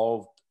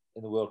involved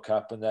in the World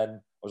Cup, and then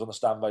I was on the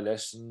standby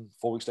list, and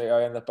 4 weeks later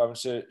I ended up having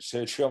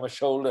surgery on my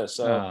shoulder.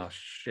 So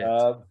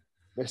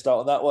missed out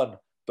on that one.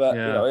 But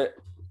you know,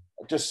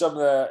 just some of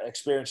the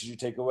experiences you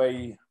take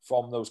away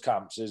from those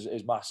camps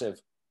is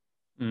massive.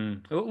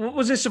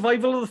 Was it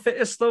survival of the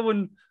fittest though?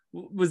 And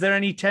was there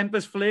any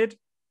tempers flared?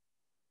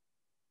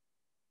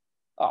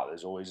 Oh,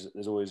 there's always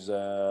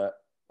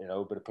you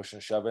know, a bit of pushing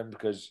and shoving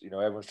because, you know,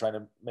 everyone's trying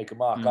to make a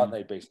mark, aren't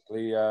they,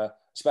 basically,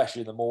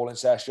 especially in the mauling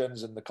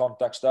sessions and the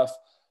contact stuff.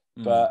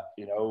 But,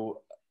 you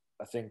know,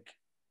 I think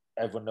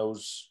everyone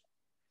knows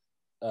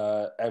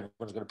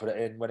everyone's going to put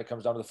it in when it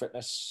comes down to the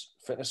fitness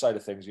side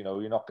of things. You know,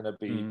 you're not going to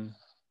be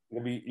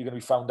you're going to be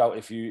found out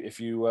if you're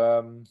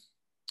not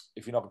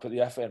going to put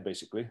the effort in,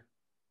 basically.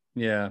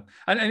 Yeah,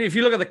 and if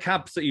you look at the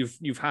caps that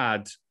you've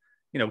had,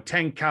 you know,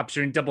 10 caps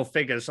are in double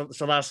figures,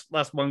 so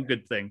that's one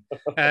good thing.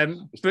 But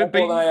more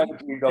than I ever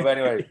dreamed of,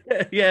 anyway.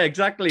 Yeah,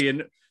 exactly.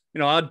 And you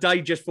know, I'd die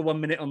just for 1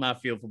 minute on that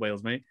field for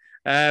Wales, mate.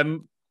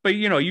 But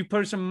you know, you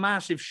put some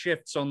massive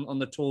shifts on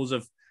the tours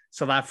of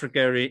South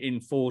Africa in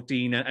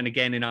 14 and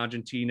again in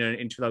Argentina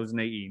in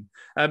 2018.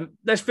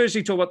 Let's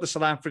firstly talk about the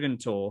South African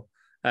tour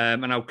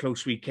and how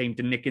close we came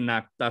to nicking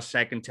that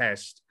second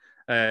test.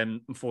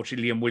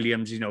 Unfortunately, Liam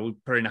Williams, you know,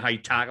 putting a high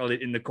tackle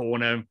in the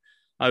corner.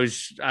 I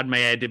had my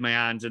head in my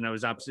hands and I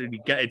was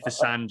absolutely gutted for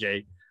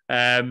Sanjay.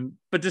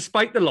 But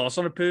despite the loss,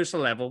 on a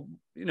personal level,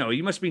 you know,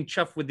 you must have been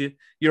chuffed with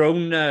your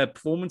own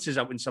performances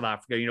out in South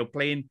Africa. You know,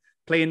 playing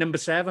number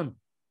 7.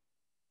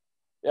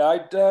 Yeah,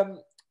 it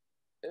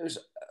was,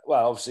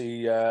 well,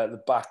 obviously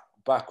the back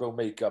row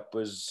makeup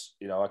was,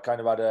 you know, I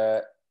kind of had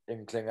a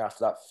inkling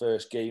after that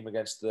first game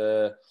against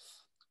the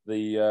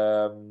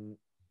who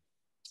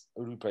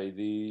do we play?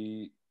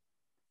 The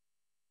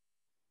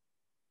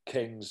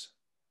Kings.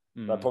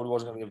 I probably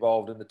wasn't going to be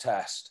involved in the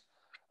test,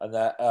 and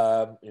that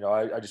you know,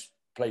 I just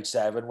played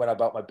 7, went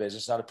about my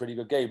business, and had a pretty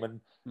good game,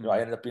 and you know, I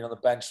ended up being on the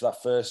bench for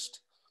that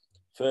first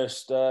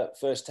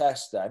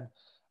test then,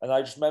 and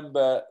I just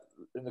remember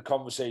in the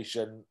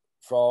conversation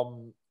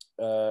from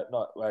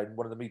not in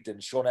one of the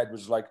meetings, Sean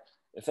Edwards was like,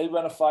 if they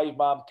run a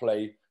 5-man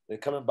play, they're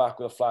coming back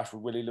with a flash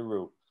with Willie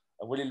LaRue,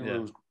 and Willie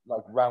LaRue's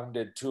like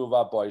rounded 2 of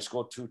our boys,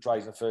 scored 2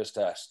 tries in the first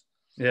test.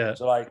 Yeah.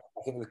 So like,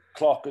 I think the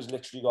clock has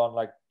literally gone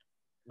like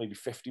maybe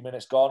 50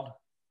 minutes gone,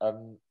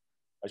 and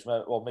I just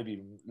remember, well, maybe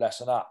even less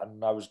than that,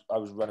 and I was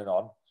running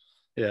on.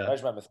 Yeah. And I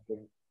just remember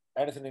thinking,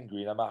 anything in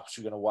green, I'm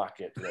absolutely going to whack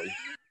it today.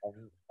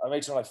 And I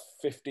made something like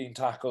 15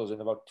 tackles in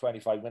about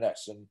 25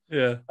 minutes, and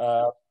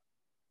the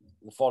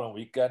following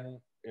weekend,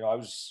 you know, I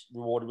was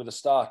rewarded with a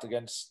start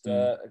against in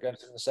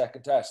the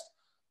second test.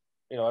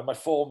 You know, and my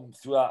form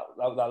throughout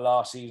that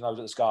last season I was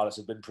at the Scarlets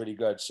had been pretty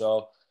good.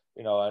 So,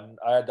 you know, and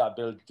I had that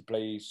ability to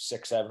play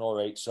 6, 7 or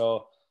 8.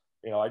 So,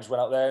 you know, I just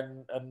went out there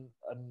and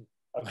I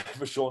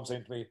remember Sean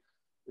saying to me,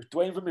 if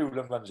Dwayne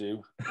Vermeulen runs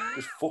you,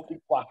 just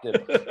fucking whack him.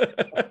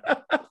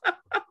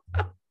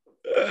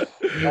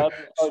 And I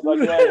was like,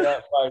 yeah,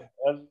 fine.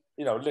 And,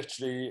 you know,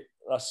 literally,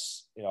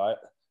 that's, you know,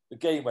 the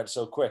game went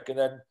so quick. And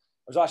then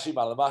I was actually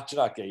man of the match in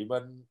that game.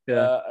 And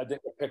I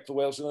didn't get picked for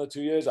Wales for another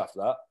 2 years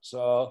after that.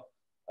 So,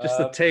 just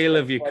the tale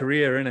of your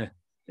career, isn't it?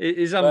 It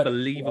is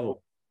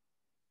unbelievable.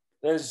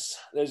 You know,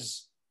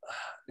 there's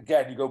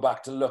again, you go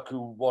back to look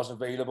who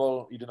wasn't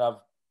available. You didn't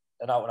have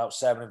an out-and-out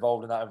 7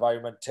 involved in that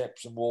environment.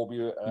 Tips and Warby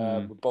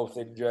were both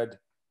injured.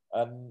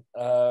 And,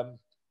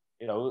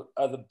 you know,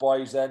 other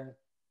boys then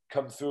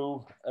come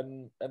through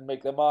and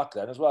make their mark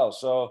then as well.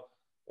 So,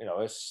 you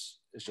know, it's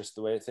just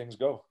the way things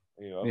go.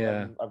 You know,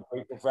 I'm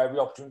grateful for every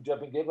opportunity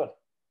I've been given.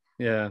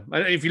 Yeah.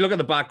 If you look at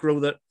the back row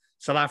that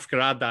South Africa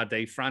had that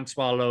day,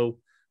 Francois Lowe,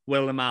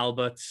 Willem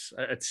Alberts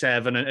at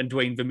 7 and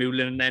Dwayne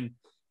Vermeulen, and then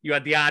you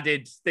had the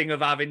added thing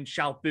of having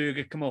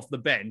Schalkberger come off the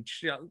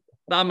bench. Yeah,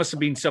 that must have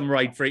been some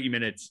ride for 80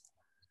 minutes.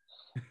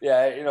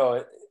 Yeah, you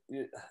know,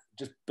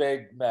 just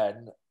big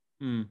men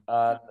and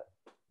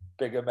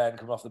bigger men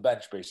coming off the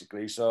bench,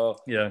 basically. So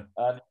yeah,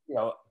 and you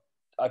know,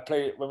 I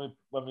played when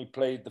we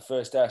played the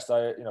first test.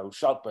 You know,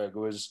 Schalkberger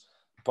was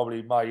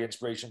probably my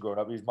inspiration growing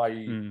up. He's my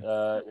you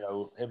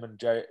know, him and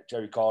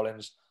Jerry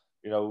Collins.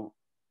 You know,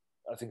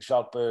 I think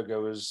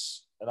Schalkberger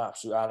was an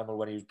absolute animal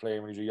when he was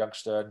playing when he was a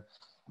youngster.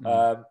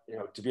 And, you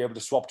know, to be able to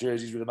swap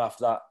jerseys with him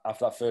after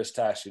that first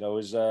test, you know,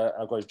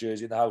 I've got his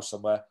jersey in the house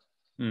somewhere.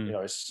 You know,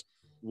 it's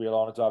a real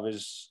honour to have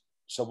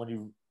someone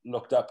you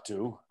looked up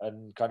to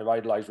and kind of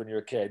idolised when you're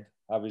a kid,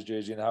 have his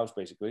jersey in the house,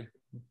 basically.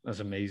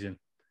 That's amazing.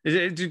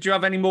 Did you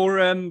have any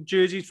more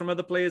jerseys from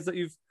other players that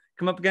you've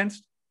come up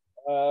against?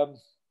 I've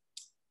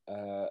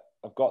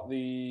got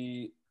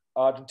the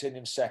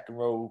Argentinian second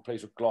row who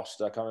plays with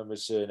Gloucester. I can't remember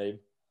his surname.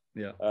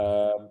 Yeah.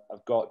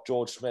 I've got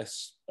George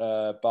Smith's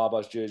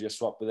Barbar's jersey. I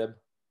swapped with him.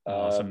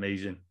 That's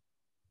amazing.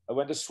 I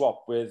went to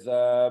swap with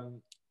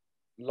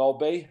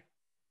Lobbe.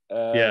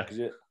 Because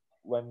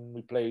when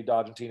we played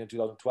Argentina in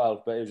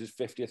 2012, but it was his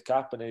 50th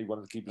cap and he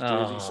wanted to keep his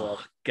jersey. So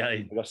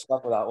I got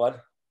stuck with that one.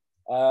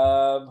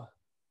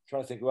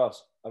 Trying to think who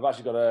else. I've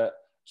actually got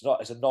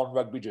it's a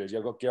non-rugby jersey.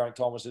 I've got Geraint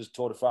Thomas's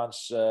Tour de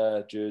France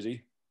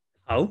jersey.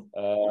 Oh.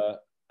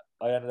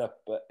 I ended up,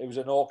 it was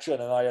an auction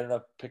and I ended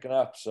up picking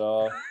up.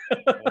 So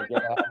I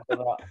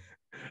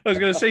was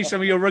going to say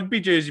some of your rugby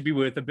jerseys would be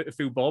worth a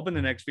few bob in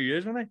the next few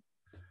years, wouldn't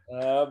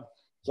they?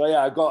 So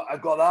yeah, I got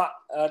that,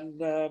 and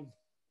to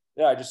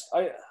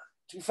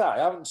be fair, I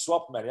haven't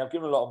swapped many. I've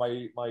given a lot of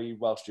my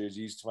Welsh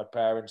jerseys to my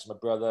parents, my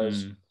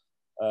brothers,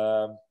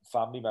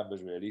 family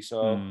members, really.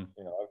 So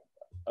you know,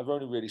 I've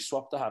only really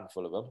swapped a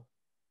handful of them.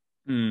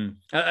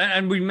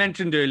 And we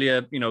mentioned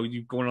earlier, you know,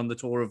 you going on the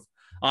tour of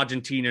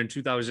Argentina in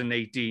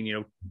 2018. You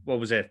know, what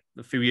was it?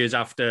 A few years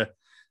after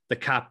the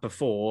cap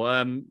before.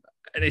 And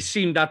it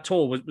seemed that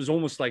tour was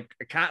almost like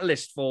a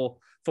catalyst for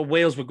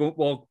Wales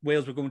what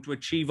Wales were going to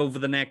achieve over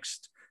the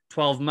next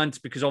 12 months,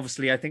 because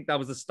obviously I think that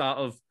was the start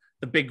of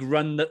the big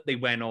run that they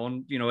went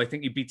on. You know, I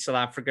think you beat South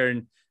Africa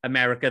and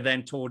America,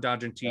 then toured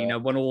Argentina,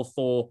 won all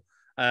 4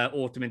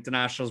 autumn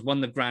internationals,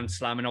 won the Grand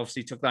Slam, and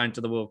obviously took that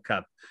into the World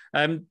Cup.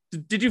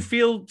 Did you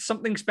feel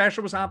something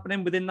special was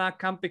happening within that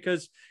camp?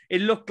 Because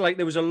it looked like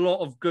there was a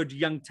lot of good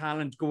young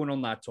talent going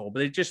on that tour,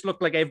 but it just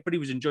looked like everybody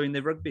was enjoying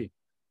their rugby.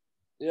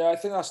 Yeah, I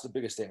think that's the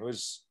biggest thing. It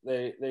was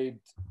there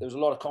was a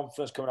lot of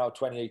confidence coming out of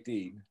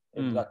 2018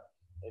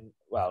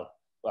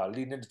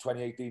 leading into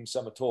 2018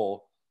 summer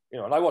tour. You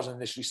know, and I wasn't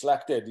initially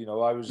selected. You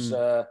know, I was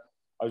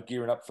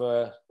gearing up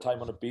for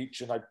time on the beach,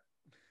 and I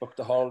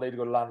booked a holiday to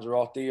go to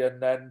Lanzarote, and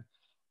then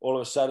all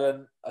of a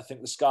sudden, I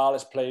think the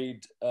Scarlets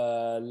played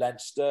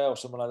Leinster or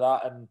something like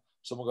that, and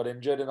someone got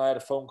injured, and I had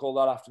a phone call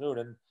that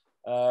afternoon,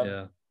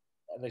 and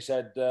they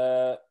said,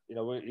 you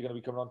know, you're going to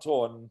be coming on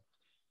tour, and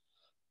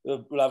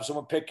we'll have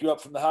someone pick you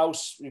up from the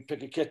house, you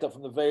pick your kit up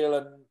from the Vale,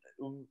 and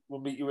we'll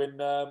meet you in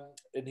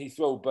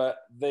Heathrow. But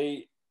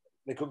they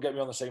couldn't get me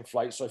on the same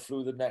flight, so I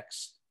flew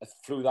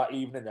that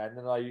evening then,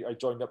 and I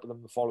joined up with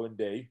them the following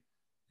day.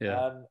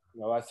 Yeah. And you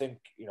know, I think,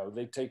 you know,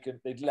 they'd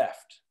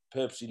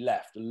purposely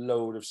left a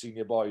load of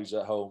senior boys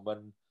at home,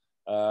 and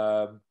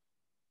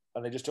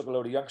they just took a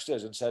load of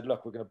youngsters and said,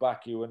 look, we're going to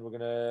back you, and we're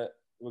going to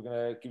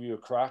give you a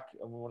crack,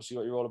 and we want to see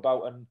what you're all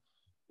about. And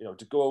you know,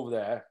 to go over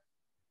there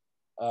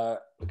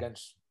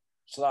against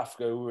South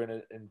Africa, who were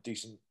in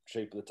decent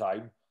shape at the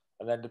time,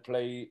 and then to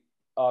play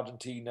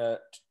Argentina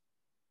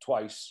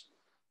twice,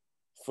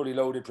 fully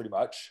loaded pretty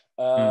much,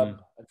 and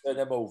turn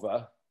them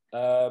over.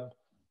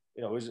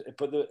 You know, it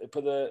put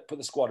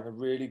the squad in a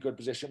really good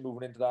position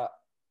moving into that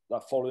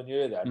following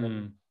year then,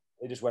 and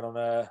they just went on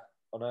a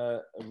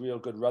real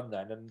good run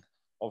then, and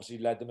obviously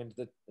led them into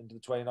the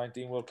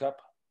 2019 World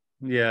Cup.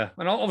 Yeah,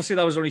 and obviously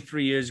that was only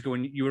 3 years ago,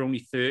 and you were only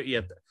 30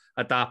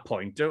 at that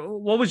point.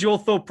 What was your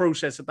thought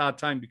process at that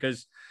time?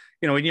 Because,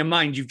 you know, in your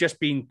mind, you've just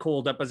been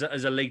called up as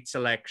a late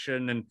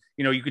selection, and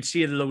you know, you could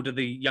see a load of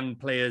the young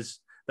players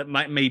that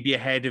may be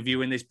ahead of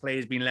you, and this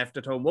player's been left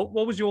at home. What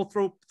was your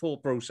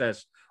thought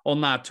process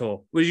on that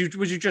tour? Was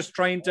you just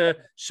trying to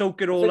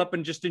soak it all up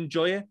and just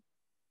enjoy it?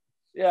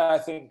 Yeah, I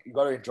think you've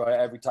got to enjoy it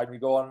every time you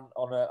go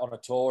on a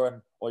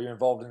tour, or you're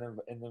involved in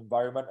the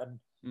environment. And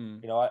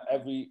you know, I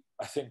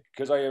think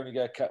because I only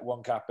get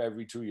one cap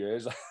every 2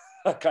 years,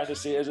 I kind of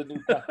see it as a new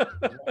cap,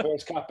 my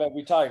first cap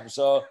every time.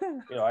 So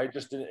you know, I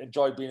just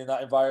enjoy being in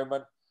that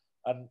environment,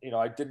 and you know,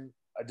 I didn't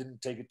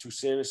take it too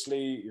seriously.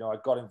 You know, I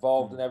got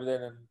involved in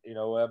everything, and you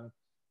know,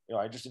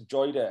 I just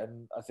enjoyed it,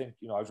 and I think,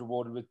 you know, I was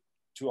rewarded with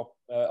 2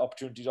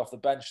 opportunities off the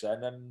bench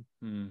then, and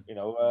you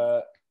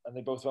know, and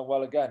they both went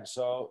well again.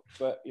 So,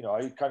 but you know,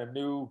 I kind of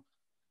knew,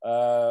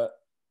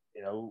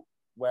 you know,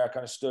 where I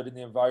kind of stood in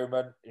the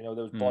environment. You know,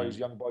 there was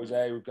young boys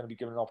there who were going to be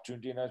given an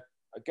opportunity, and I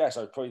guess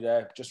I was probably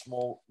there just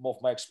more for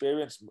my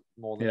experience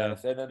more than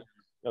anything, and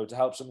you know, to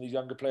help some of these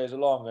younger players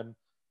along. And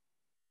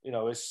you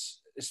know,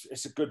 it's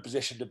a good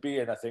position to be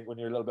in, I think, when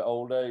you're a little bit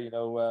older. You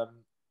know,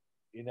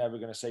 you're never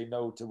going to say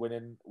no to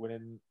winning,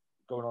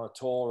 going on a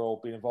tour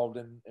or being involved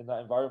in that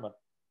environment.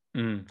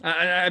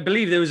 I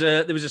believe there was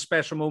a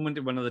special moment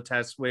in one of the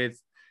tests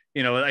with,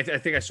 you know, I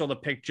think I saw the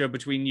picture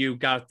between you,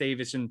 Gareth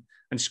Davis, and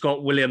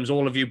Scott Williams,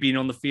 all of you being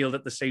on the field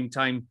at the same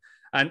time.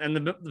 And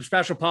the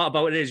special part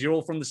about it is you're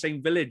all from the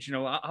same village. You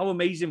know, how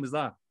amazing was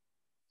that?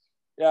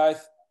 Yeah,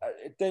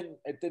 it didn't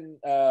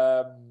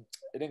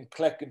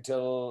click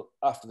until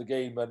after the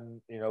game,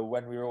 and you know,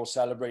 when we were all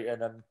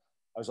celebrating, and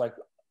I was like,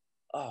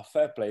 oh,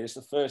 fair play. It's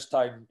the first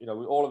time, you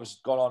know, all of us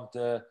gone on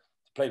to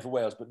play for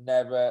Wales, but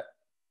never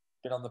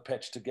been on the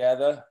pitch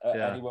together at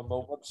any one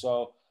moment.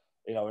 So,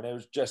 you know, and it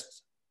was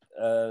just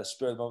a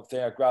spur of the moment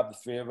thing. I grabbed the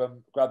 3 of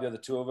them, grabbed the other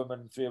 2 of them,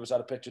 and 3 of us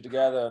had a picture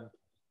together. And,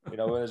 you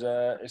know, it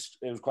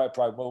was quite a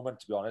proud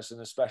moment, to be honest,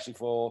 and especially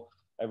for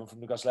everyone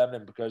from Newcastle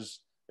Emlyn, because,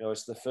 you know,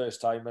 it's the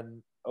first time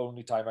and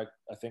only time I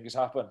think it's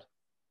happened.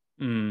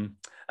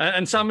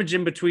 And sandwiched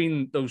in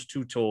between those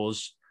 2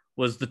 tours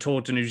was the tour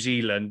to New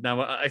Zealand.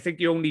 Now, I think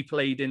you only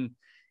played in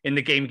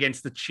the game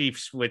against the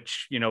Chiefs,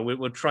 which, you know,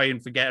 we'll try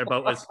and forget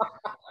about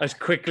as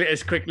quickly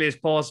as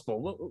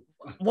possible.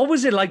 What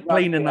was it like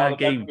playing in that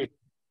game?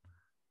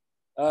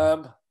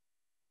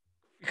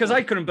 Because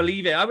I couldn't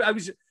believe it. I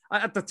was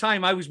at the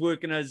time I was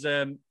working as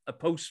a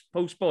post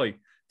boy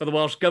for the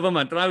Welsh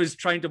government, and I was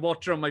trying to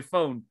watch it on my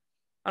phone,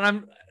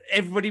 and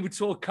everybody would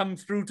sort of come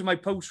through to my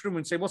post room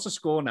and say, "What's the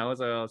score now?" I was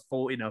like, "Oh, it's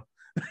 40 now."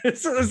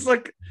 So it's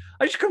like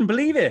I just couldn't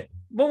believe it.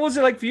 What was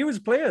it like for you as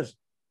players?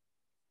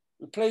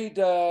 We played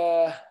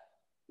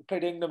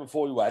England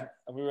before we went,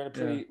 and we were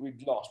in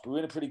we'd lost, but we were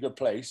in a pretty good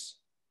place.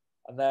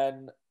 And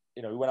then,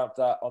 you know, we went out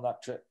on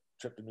that trip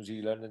to New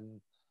Zealand,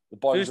 and the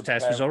boys. First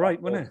test was all right,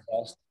 wasn't it?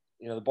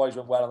 You know, the boys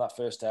went well on that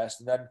first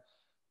test, and then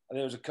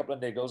there was a couple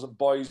of niggles, and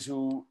boys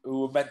who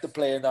were meant to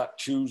play in that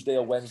Tuesday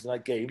or Wednesday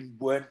night game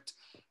weren't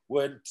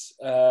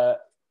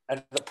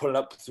ended up pulling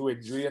up through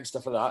injury and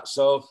stuff like that.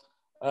 So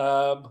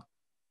a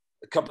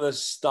couple of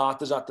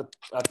starters had to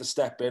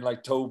step in,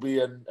 like Toby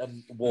and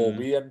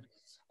Warby, and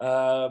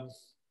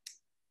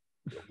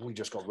we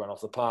just got run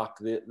off the park.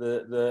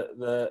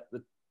 The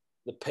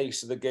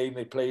pace of the game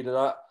they played at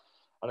that,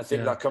 and I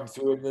think that come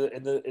through in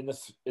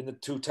the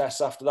 2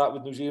 tests after that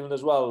with New Zealand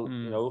as well.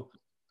 You know,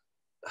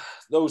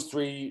 those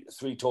three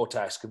tour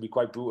tests can be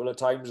quite brutal at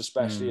times,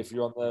 especially if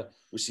you're on the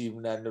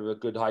receiving end of a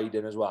good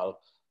hiding as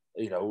well.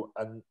 You know,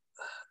 and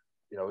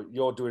you know,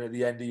 you're doing it at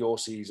the end of your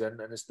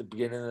season, and it's the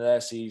beginning of their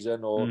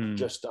season, or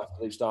just after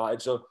they've started.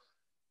 So,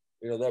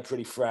 you know, they're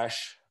pretty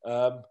fresh.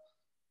 But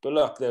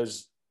look,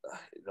 there's,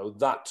 you know,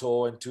 that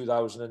tour in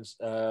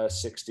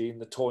 2016,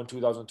 the tour in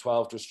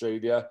 2012 to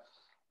Australia.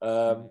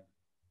 You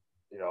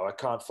know, I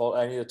can't fault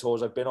any of the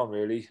tours I've been on,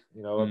 really.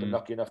 You know, I've been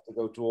lucky enough to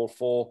go to all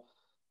 4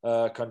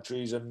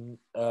 countries, and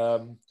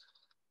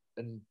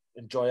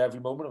enjoy every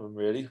moment of them,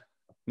 really.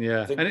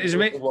 Yeah, I think and it's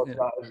amazing.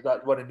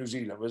 That one in New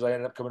Zealand was I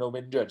ended up coming home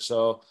injured,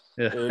 so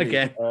early.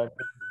 Again.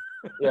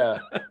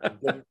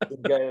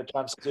 Didn't get a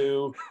chance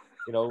to,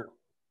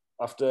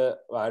 after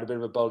I had a bit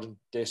of a bulging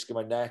disc in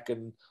my neck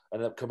and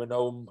ended up coming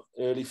home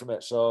early from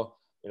it. So,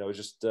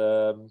 just,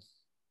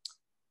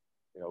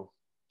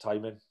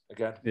 timing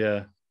again.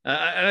 Yeah.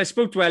 And I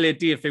spoke to Elliot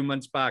D a few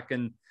months back,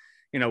 and,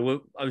 I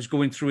was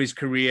going through his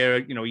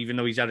career, even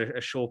though he's had a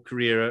short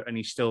career and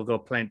he's still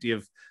got plenty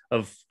of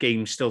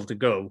games still to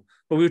go.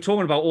 But we were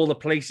talking about all the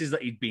places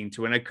that he'd been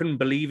to, and I couldn't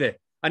believe it.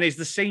 And it's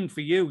the same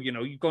for you.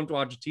 You've gone to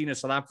Argentina,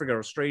 South Africa,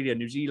 Australia,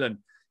 New Zealand,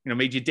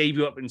 made your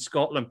debut up in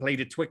Scotland, played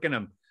at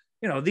Twickenham.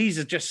 These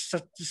are just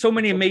so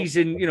many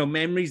amazing,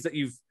 memories that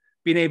you've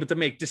been able to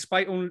make,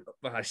 despite only,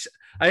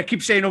 I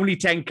keep saying only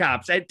 10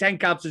 caps. 10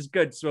 caps is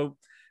good. So,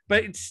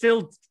 but it's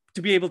still,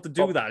 to be able to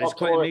do that is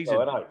quite amazing.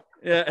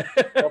 Yeah.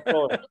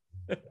 But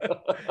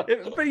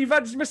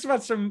must have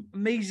had some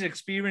amazing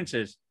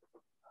experiences.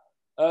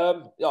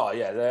 And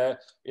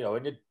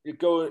you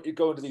go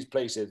into these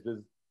places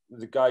with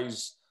the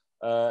guys,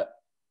 with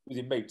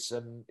your mates,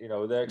 and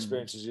their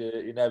experiences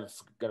you're never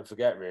going to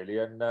forget, really.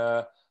 And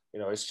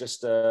it's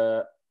just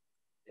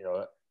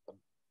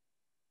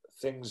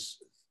things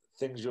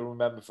you'll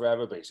remember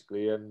forever,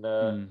 basically. And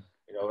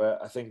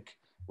I think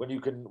when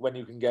you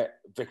can get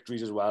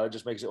victories as well, it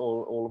just makes it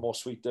all the more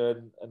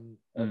sweeter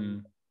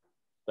and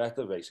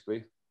better,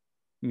 basically.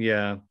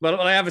 Yeah. Well,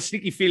 I have a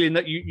sneaky feeling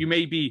that you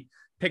may be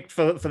picked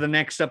for the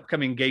next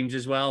upcoming games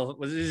as well.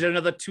 Is there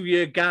another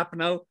 2-year gap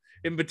now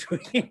in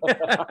between?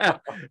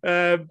 But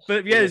yeah,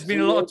 there's been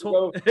a lot of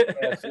talk.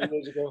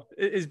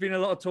 There's been a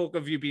lot of talk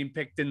of you being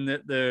picked in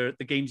the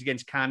games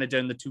against Canada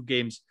and the 2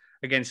 games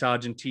against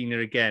Argentina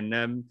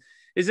again.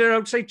 Is there an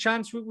outside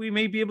chance we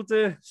may be able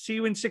to see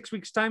you in 6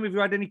 weeks' time? Have you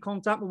had any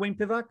contact with Wayne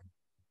Pivac?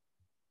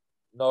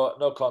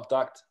 No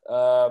contact.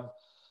 All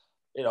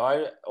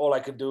I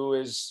can do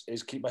is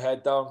keep my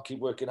head down, keep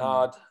working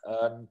hard,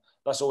 and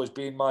that's always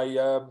been my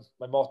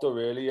my motto,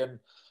 really. And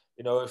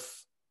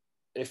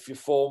if your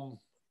form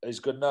is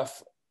good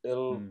enough,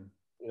 it'll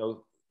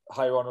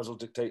higher honours will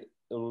dictate.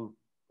 Will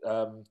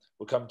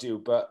come to you.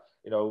 But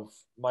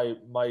my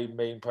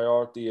main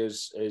priority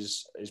is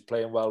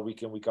playing well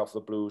week in, week out for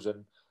the Blues,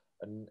 and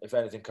if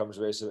anything comes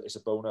of it, it's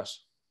a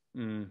bonus.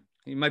 You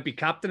might be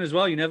captain as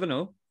well. You never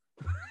know.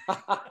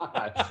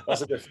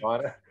 That's a good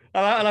one.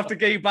 I'll have to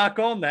get you back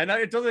on then.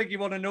 I don't think you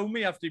want to know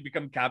me after you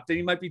become captain.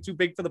 You might be too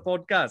big for the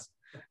podcast.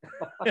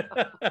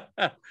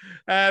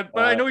 But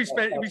I know we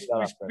spent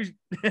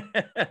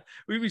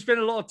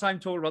a lot of time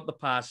talking about the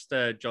past,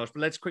 Josh.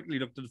 But let's quickly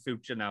look to the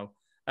future now.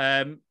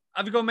 Have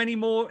you got many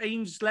more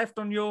aims left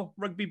on your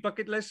rugby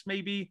bucket list?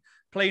 Maybe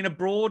playing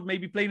abroad,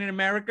 maybe playing in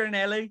America, in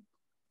LA?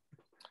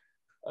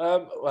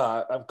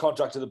 Well, I'm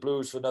contracted to the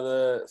Blues for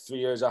another 3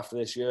 years after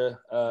this year.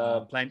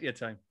 Plenty of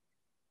time.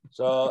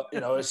 So,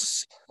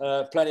 it's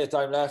plenty of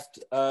time left.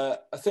 I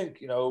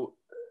think,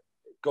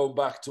 going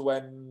back to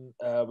when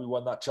we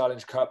won that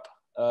Challenge Cup,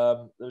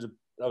 that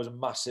was a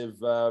massive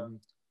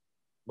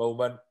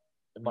moment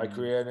in my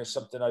career, and it's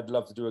something I'd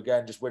love to do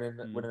again, just winning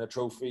a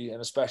trophy,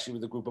 and especially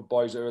with the group of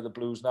boys that are the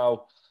Blues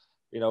now,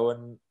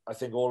 and I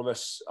think all of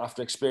us,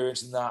 after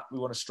experiencing that, we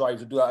want to strive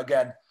to do that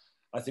again.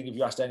 I think if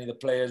you asked any of the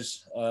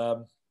players,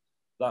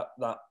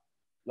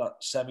 that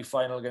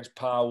semi-final against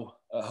Pau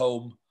at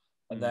home,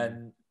 and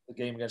then the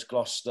game against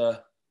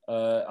Gloucester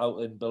out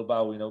in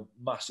Bilbao,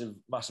 massive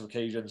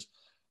occasions,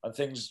 and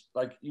things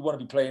like you want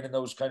to be playing in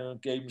those kind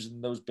of games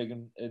and those big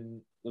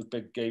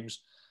games.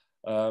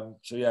 So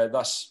yeah,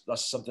 that's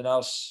something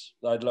else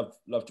that I'd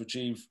love to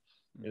achieve.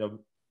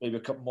 Maybe a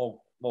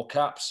couple more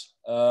caps.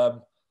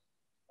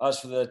 As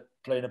for the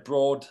playing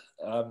abroad,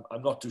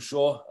 I'm not too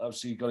sure.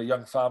 Obviously, you've got a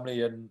young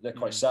family and they're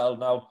quite settled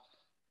now,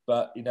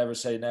 but you never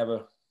say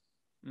never.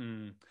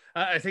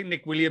 I think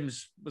Nick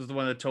Williams was the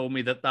one that told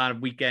me that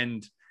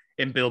weekend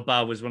in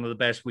Bilbao was one of the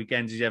best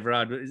weekends he's ever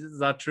had. Is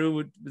that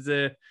true? Was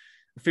there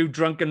a few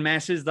drunken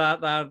messes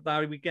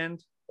that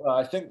weekend? Well,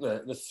 I think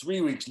the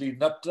 3 weeks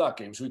leading up to that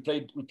game, so we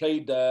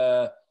played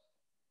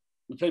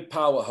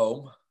Pau at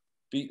home,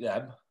 beat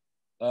them.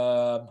 We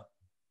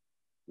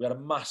had a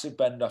massive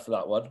bend after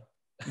that one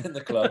in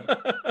the club.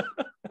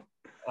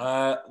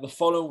 The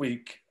following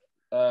week,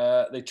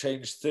 they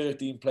changed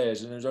 13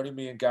 players, and it was only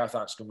me and Gareth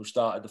Axcombe who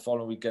started the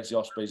following week against the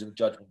Ospreys in the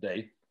Judgment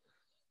Day.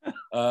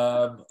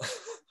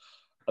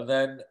 And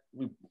then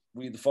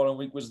the following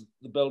week was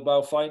the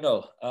Bilbao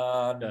final,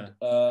 and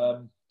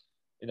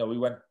we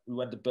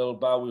went to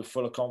Bilbao. We were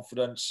full of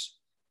confidence.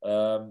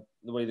 The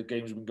way the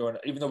game's been going,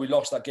 even though we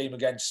lost that game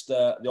against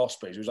the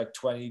Ospreys, it was like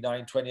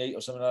 29-28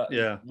 or something like that.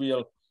 Yeah,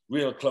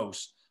 real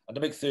close. And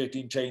to make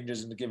 13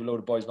 changes and to give a load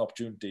of boys an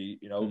opportunity,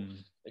 it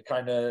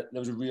there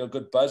was a real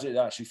good buzz. It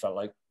actually felt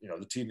like,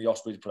 the team the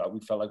Ospreys put out, we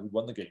felt like we'd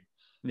won the game.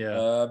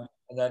 Yeah.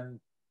 And then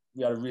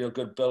we had a real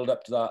good build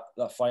up to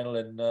that final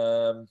in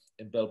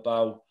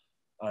Bilbao.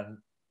 And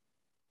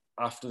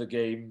after the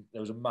game,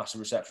 there was a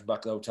massive reception back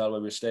at the hotel where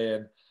we were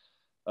staying.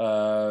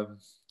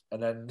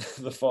 and then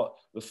the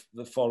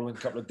following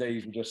couple of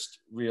days were just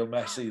real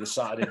messy. The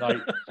Saturday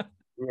night,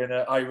 we were in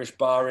an Irish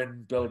bar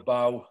in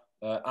Bilbao,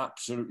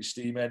 absolutely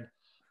steaming.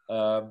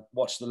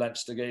 Watched the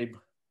Leinster game,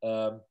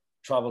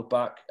 travelled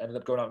back, ended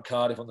up going out in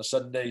Cardiff on the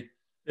Sunday.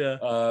 Yeah.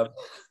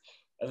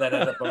 And then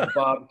ended up on a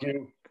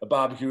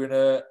barbecue and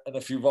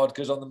a few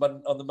vodkas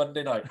on the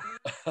Monday night.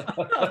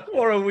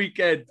 What a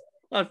weekend.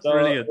 That's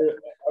brilliant.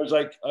 I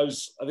think I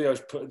was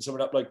putting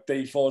something up like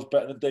day 4 is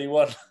better than day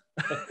 1.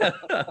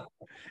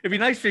 It'd be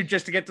nice for you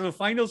just to get to the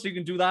final so you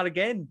can do that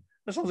again.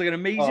 That sounds like an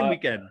amazing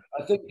weekend.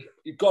 I think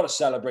you've got to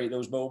celebrate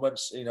those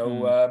moments, you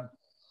know.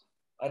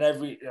 And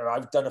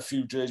I've done a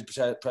few jersey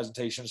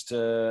presentations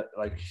to,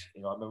 like,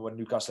 you know, I remember when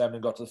Newcastle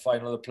Emlyn got to the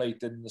final of the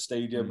plate in the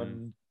stadium,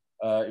 and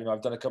you know,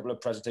 I've done a couple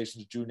of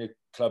presentations to junior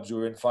clubs who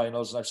were in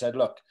finals, and I've said,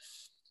 look,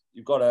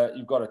 you've got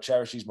to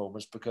cherish these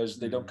moments because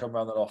they don't come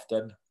around that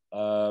often,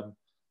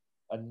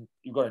 and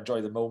you've got to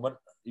enjoy the moment.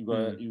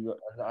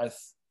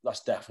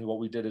 That's definitely what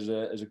we did as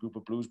a group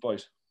of Blues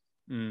boys.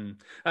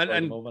 And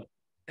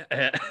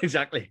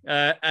exactly.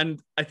 And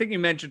I think you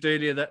mentioned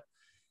earlier that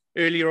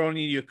earlier on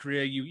in your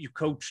career, you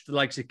coached the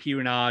likes of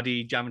Kieran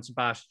Hardy, Jamin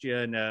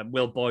Sebastian,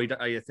 Will Boyd,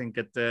 I think,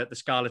 at the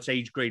Scarlets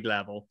age grade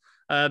level.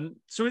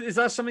 So is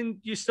that something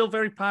you're still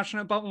very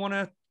passionate about and want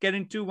to get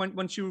into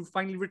once you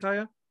finally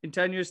retire in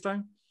 10 years'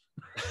 time?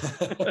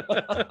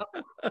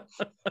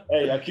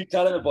 Hey, I keep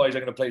telling the boys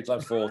I'm going to play till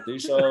I'm 40,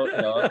 so, you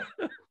know,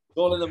 it's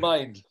all in the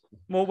mind.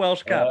 More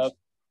Welsh caps.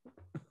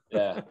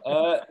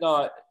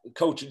 No,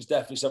 coaching's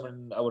definitely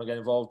something I want to get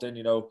involved in,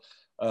 you know.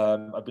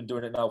 I've been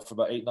doing it now for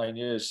about 8-9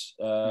 years.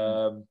 You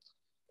know,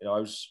 I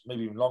was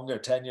maybe even longer,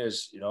 10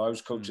 years. You know, I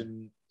was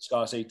coaching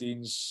Scarlets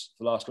 18s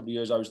for the last couple of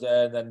years. I was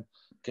there, and then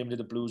came to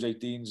the Blues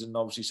 18s, and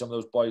obviously some of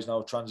those boys now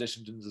have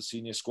transitioned into the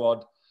senior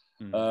squad.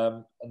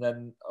 And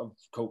then I've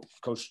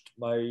coached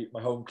my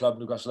home club,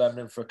 Newcastle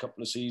Emlyn, for a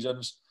couple of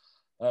seasons,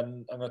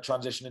 and I'm going to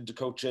transition into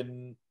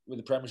coaching with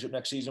the Premiership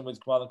next season with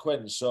Carmarthen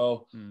Quins.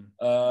 So,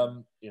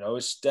 you know,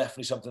 it's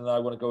definitely something that I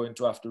want to go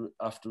into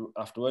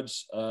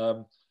afterwards.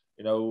 You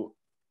know,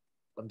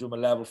 I'm doing my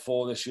level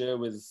 4 this year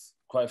with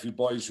quite a few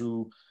boys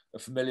who are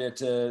familiar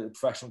to the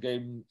professional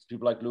game,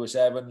 people like Lewis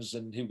Evans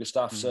and Hugo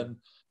Staffson,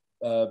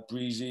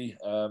 Breezy,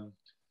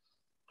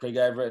 Craig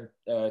Everett,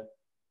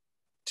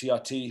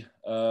 TRT,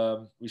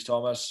 Rhys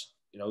Thomas,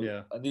 you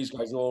know, and these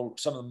guys are all,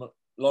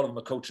 a lot of them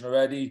are coaching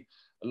already,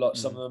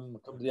 some of them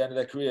come to the end of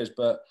their careers,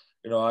 but,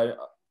 you know,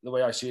 the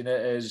way I see it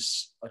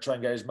is I try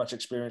and get as much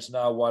experience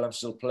now while I'm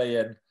still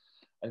playing,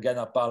 and getting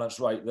that balance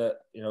right, that,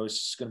 you know,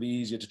 it's going to be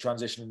easier to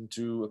transition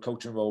into a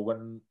coaching role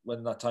when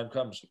that time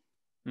comes.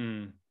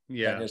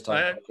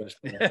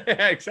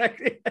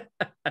 Exactly.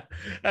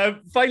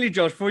 Finally,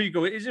 Josh, before you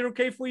go, is it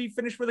okay if we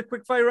finish with a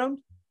quick fire round?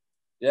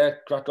 Yeah,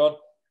 crack on.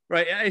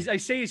 Right, I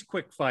say it's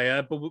quick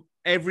fire, but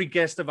every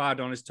guest I've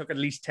had on has took at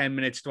least 10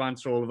 minutes to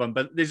answer all of them,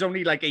 but there's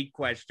only like 8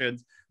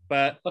 questions,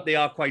 but they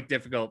are quite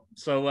difficult.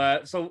 So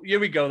here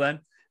we go then.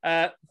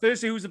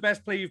 Firstly, who's the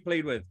best player you've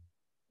played with?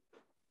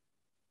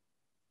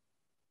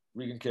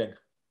 Regan King.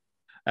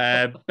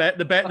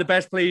 The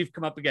best player you've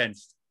come up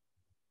against?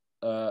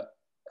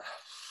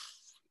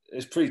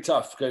 It's pretty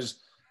tough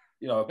because,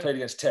 you know, I played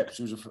against Tips,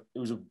 who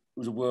was a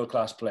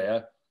world-class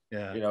player.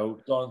 Yeah. You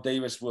know, Donald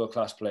Davis,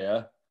 world-class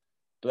player.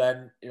 But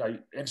then, you know,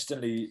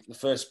 instantly the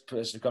first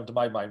person to come to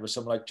my mind was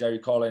someone like Jerry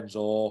Collins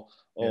or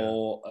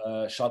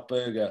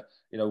Schaltberger,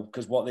 you know,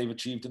 because what they've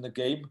achieved in the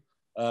game.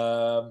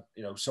 You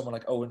know, someone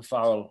like Owen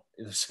Farrell.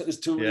 There's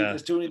too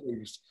many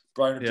names.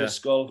 Brian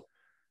O'Driscoll.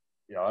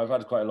 You know, I've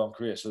had quite a long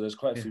career, so there's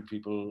quite a few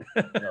people.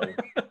 You know,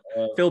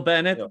 Phil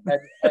Bennett. You know,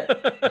 like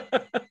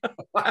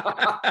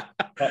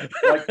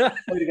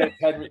played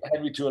against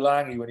Henry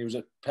Tuolangi when he was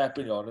at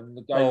Perpignan, and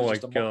the guy was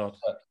just a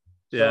monster.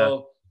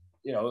 So,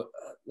 you know,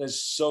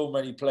 there's so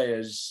many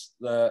players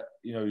that,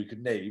 you know, you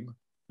could name.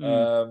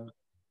 You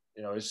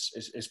know,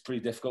 it's a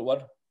pretty difficult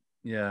one.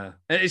 Yeah,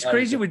 it's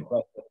crazy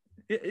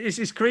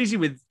it's crazy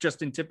with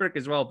Justin Tipuric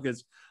as well,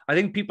 because I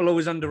think people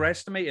always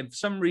underestimate him for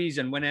some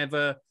reason.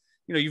 Whenever,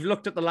 you know, you've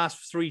looked at the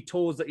last 3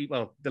 tours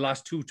the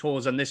last 2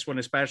 tours and this one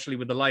especially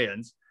with the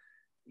Lions,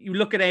 you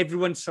look at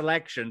everyone's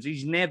selections,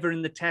 he's never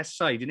in the test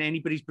side, in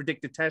anybody's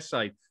predicted test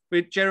side.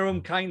 But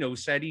Jerome Kino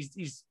said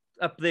he's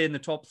up there in the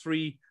top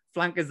 3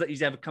 flankers that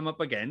he's ever come up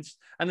against.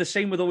 And the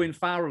same with Owen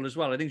Farrell as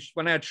well. I think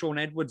when I had Sean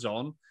Edwards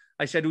on,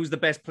 I said, who's the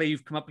best player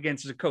you've come up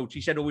against as a coach?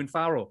 He said Owen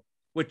Farrell,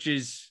 which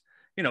is,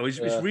 you know, is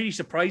really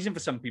surprising for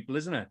some people,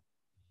 isn't it?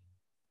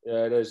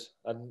 Yeah, it is.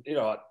 And, you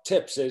know,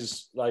 Tips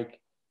is like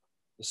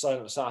the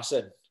silent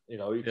assassin. You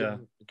know, he goes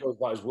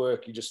about his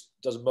work. He just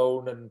doesn't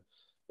moan. And,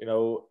 you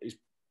know, he's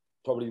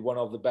probably one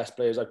of the best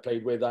players I've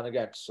played with and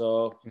against.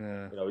 So,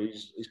 you know,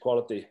 he's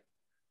quality.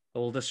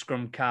 Oldest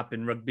scrum cap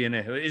in rugby,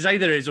 innit? It's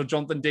either his or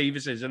Jonathan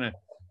Davis's, isn't it?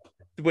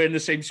 Wearing the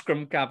same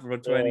scrum cap for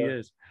 20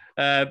 years.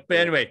 But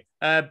anyway,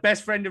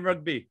 best friend in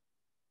rugby?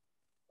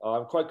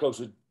 I'm quite close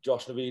with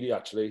Josh Navidi,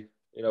 actually.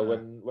 You know,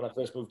 when I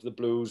first moved to the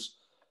Blues,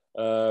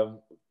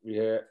 we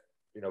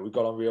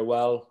got on real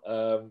well.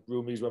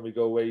 Roomies when we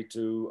go away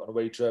on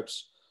away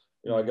trips.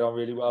 You know, I get on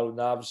really well with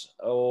Navs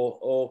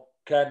or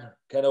Ken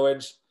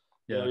Owens.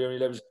 Yeah. You know, he only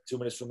lives 2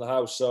 minutes from the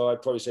house, so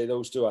I'd probably say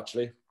those two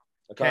actually.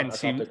 I can't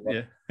pick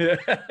one. Yeah.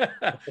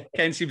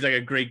 Ken seems like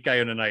a great guy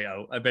on a night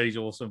out. I bet he's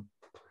awesome.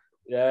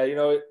 Yeah, you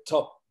know,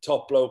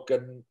 top bloke,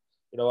 and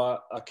you know,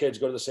 our kids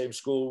go to the same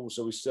school,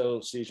 so we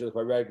still see each other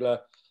quite regular.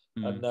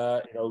 And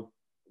you know,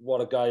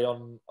 what a guy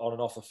on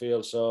and off the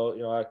field. So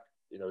you know,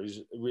 he's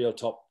a real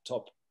top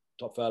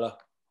fella.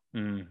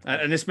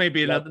 And this may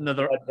be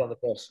another on the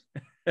bus.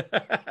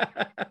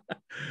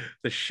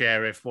 The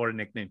Sheriff, what a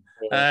nickname.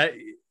 Yeah.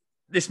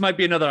 This might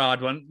be another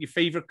hard one. Your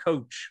favourite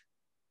coach?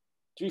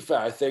 To be fair,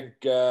 I think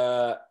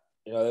you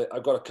know,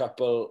 I've got a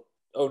couple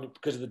only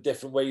because of the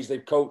different ways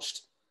they've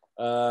coached.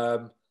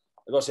 I've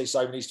got to say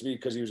Simon Easterby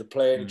because he was a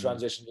player and he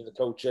transitioned into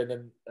coaching,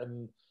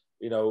 and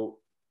you know,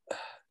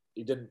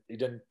 he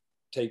didn't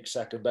take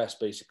second best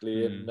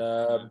basically, and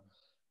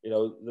you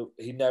know,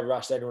 he never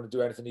asked anyone to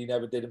do anything he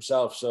never did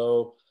himself.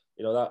 So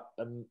you know that,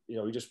 and you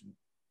know, he just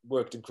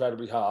worked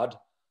incredibly hard.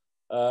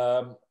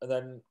 And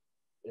then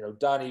you know,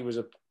 Danny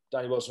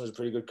Wilson was a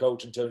pretty good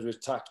coach in terms of his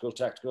technical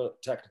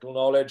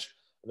knowledge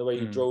and the way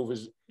he drove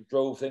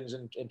things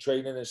in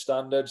training and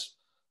standards.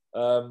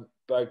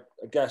 But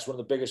I guess one of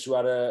the biggest who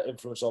had an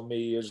influence on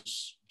me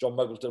is John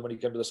Muggleton when he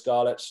came to the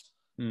Scarlets.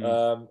 And the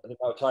amount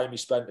of time he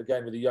spent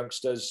again with the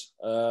youngsters,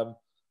 you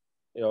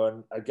know,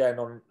 and again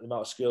on the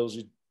amount of skills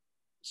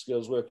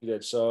work he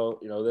did. So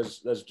you know,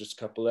 there's just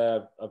a couple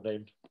there I've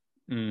named.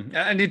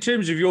 And in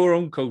terms of your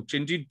own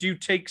coaching, do you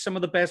take some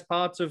of the best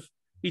parts of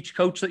each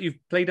coach that you've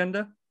played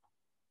under?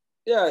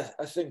 Yeah,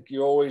 I think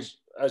you're always,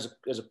 as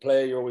a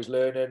player, you're always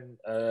learning,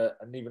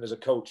 and even as a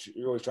coach,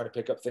 you're always trying to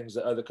pick up things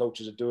that other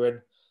coaches are doing.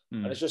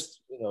 And it's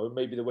just, you know,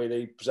 maybe the way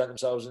they present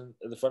themselves in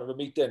the front of a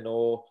meeting,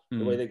 or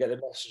the way they get their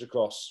message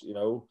across. You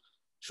know,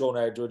 Sean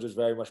Edwards was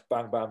very much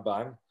bang, bang,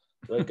 bang.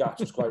 Where Gats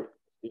was quite,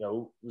 you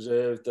know,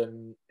 reserved,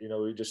 and you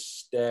know, he'd just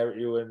stare at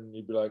you, and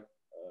you'd be like,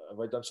 "Have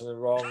I done something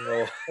wrong?"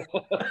 Or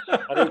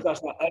I think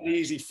that's that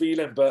uneasy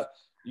feeling. But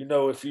you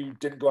know, if you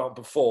didn't go out and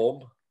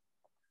perform,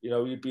 you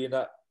know, you'd be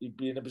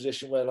in a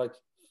position where like,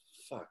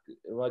 fuck,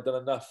 have I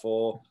done enough?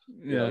 Or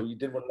you know, you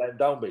didn't want to let him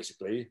down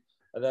basically.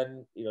 And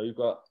then you know, you've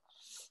got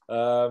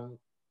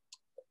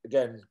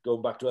again,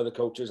 going back to other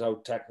coaches, how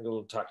technical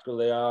and tactical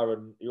they are,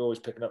 and you're always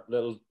picking up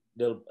little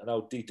and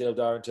how detailed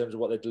they are in terms of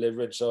what they're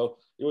delivering. So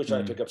you're always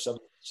trying to pick up some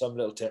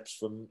little tips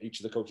from each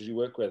of the coaches you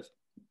work with.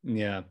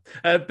 Yeah.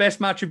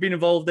 Best match you've been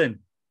involved in?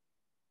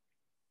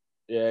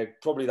 Yeah,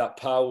 probably that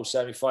POW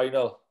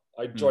semi-final.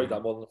 I enjoyed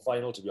that more than the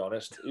final, to be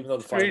honest. Even though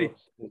the final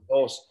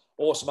was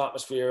awesome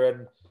atmosphere,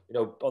 and you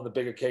know, on the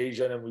big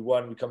occasion, and we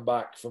won. We come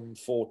back from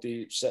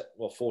 14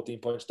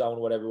 points down,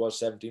 or whatever it was,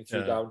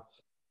 17-3 down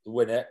to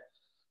win it.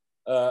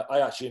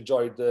 I actually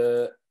enjoyed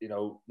the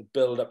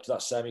build up to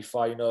that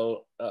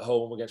semi-final at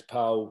home against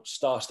POW,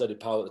 star-studded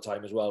POW at the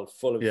time as well,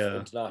 full of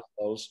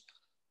internationals.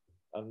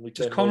 And we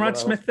turned. Was Conrad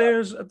Smith there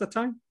at the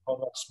time?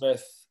 Conrad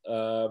Smith.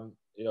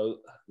 You know,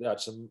 they had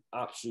some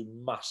absolute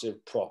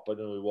massive prop. I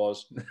know who he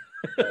was.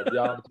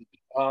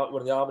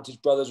 One of the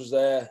Armitage brothers was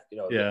there. You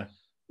know,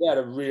 they had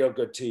a real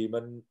good team,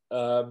 and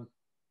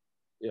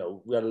you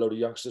know, we had a load of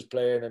youngsters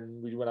playing,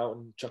 and we went out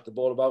and chucked the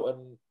ball about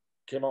and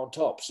came out on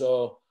top.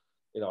 So,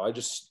 you know,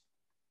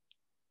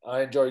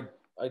 I enjoyed.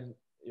 You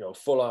know,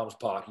 Full Arms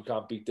Park. You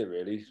can't beat it,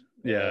 really.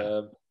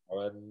 Yeah.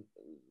 And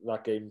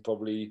that game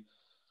probably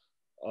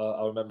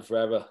I'll remember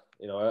forever.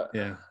 You know.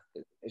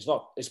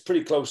 It's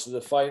pretty close to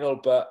the final,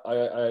 but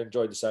I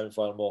enjoyed the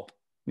semi-final more.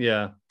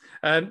 Yeah.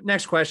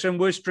 Next question.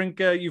 Worst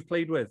drinker you've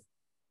played with?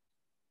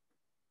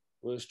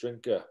 Worst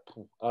drinker?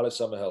 Alex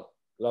Summerhill,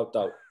 without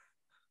doubt.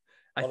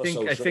 I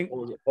think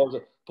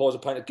pours a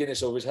pint of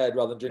Guinness over his head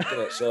rather than drinking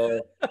it.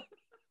 So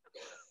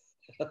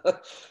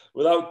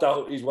without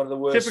doubt, he's one of the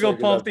worst. Typical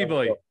party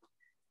boy.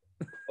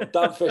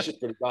 Dan Fisher's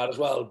pretty bad as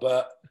well,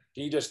 but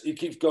he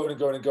keeps going and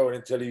going and going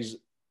until he's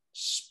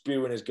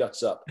spewing his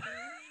guts up.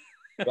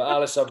 But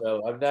Alice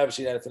Summerhill, I've never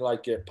seen anything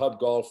like it. Pub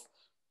golf,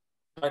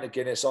 pint of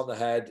Guinness on the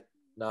head,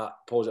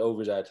 pours it over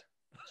his head.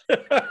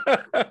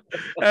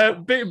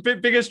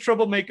 Biggest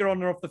troublemaker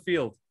on or off the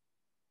field?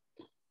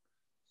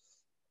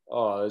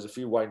 Oh, there's a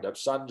few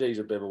wind-ups. Sanjay's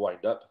a bit of a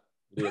wind-up.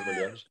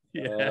 Williams.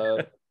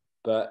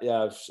 But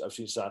yeah, I've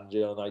seen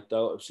Sanjay on a night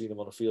out. I've seen him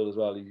on the field as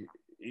well.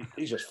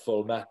 He's just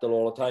full metal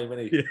all the time,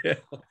 isn't he? Yeah,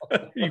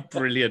 he's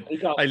brilliant.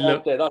 I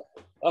love it.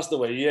 That's the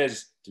way he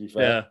is, to be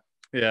fair.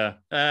 Yeah.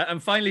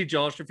 And finally,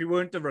 Josh, if you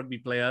weren't a rugby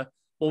player,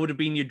 what would have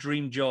been your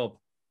dream job?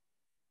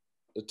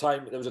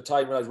 There was a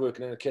time when I was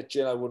working in a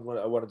kitchen. I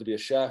wanted to be a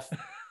chef.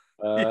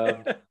 I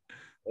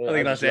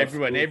think that's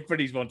everyone.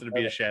 Everybody's wanted to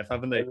be a chef,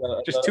 haven't they?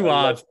 Just too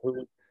hard.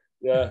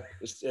 Yeah,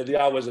 the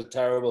hours are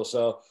terrible,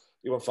 so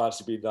you won't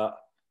fancy being that.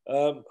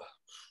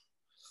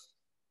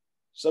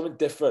 Something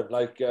different,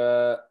 like you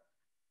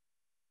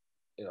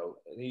know,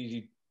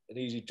 an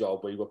easy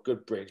job where you've got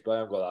good brains, but I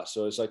haven't got that.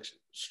 So it's like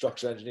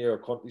structural engineer or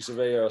quantity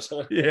surveyor or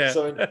something. Yeah.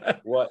 something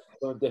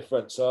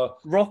different. So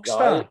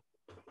Rockstar.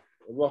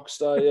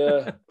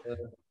 Rockstar,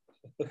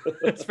 yeah.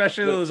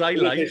 Especially those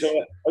highlights.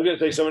 I was going to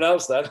say someone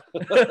else then.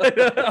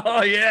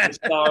 Oh, yeah.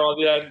 Star on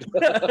the end.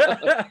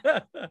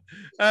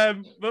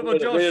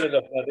 But Josh,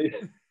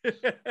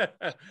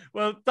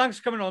 well, thanks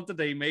for coming on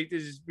today, mate.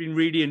 This has been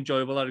really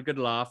enjoyable. I had a good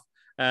laugh.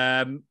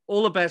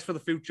 All the best for the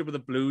future with the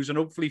Blues, and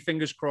hopefully,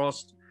 fingers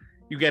crossed,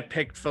 you get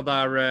picked for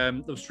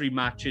those 3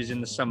 matches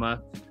in the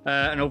summer.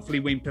 And hopefully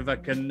Wayne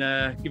Pivot can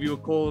give you a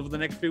call over the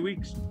next few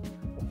weeks.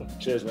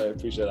 Cheers, mate.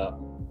 Appreciate that.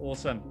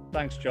 Awesome.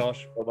 Thanks,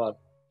 Josh. Bye-bye.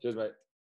 Cheers, mate.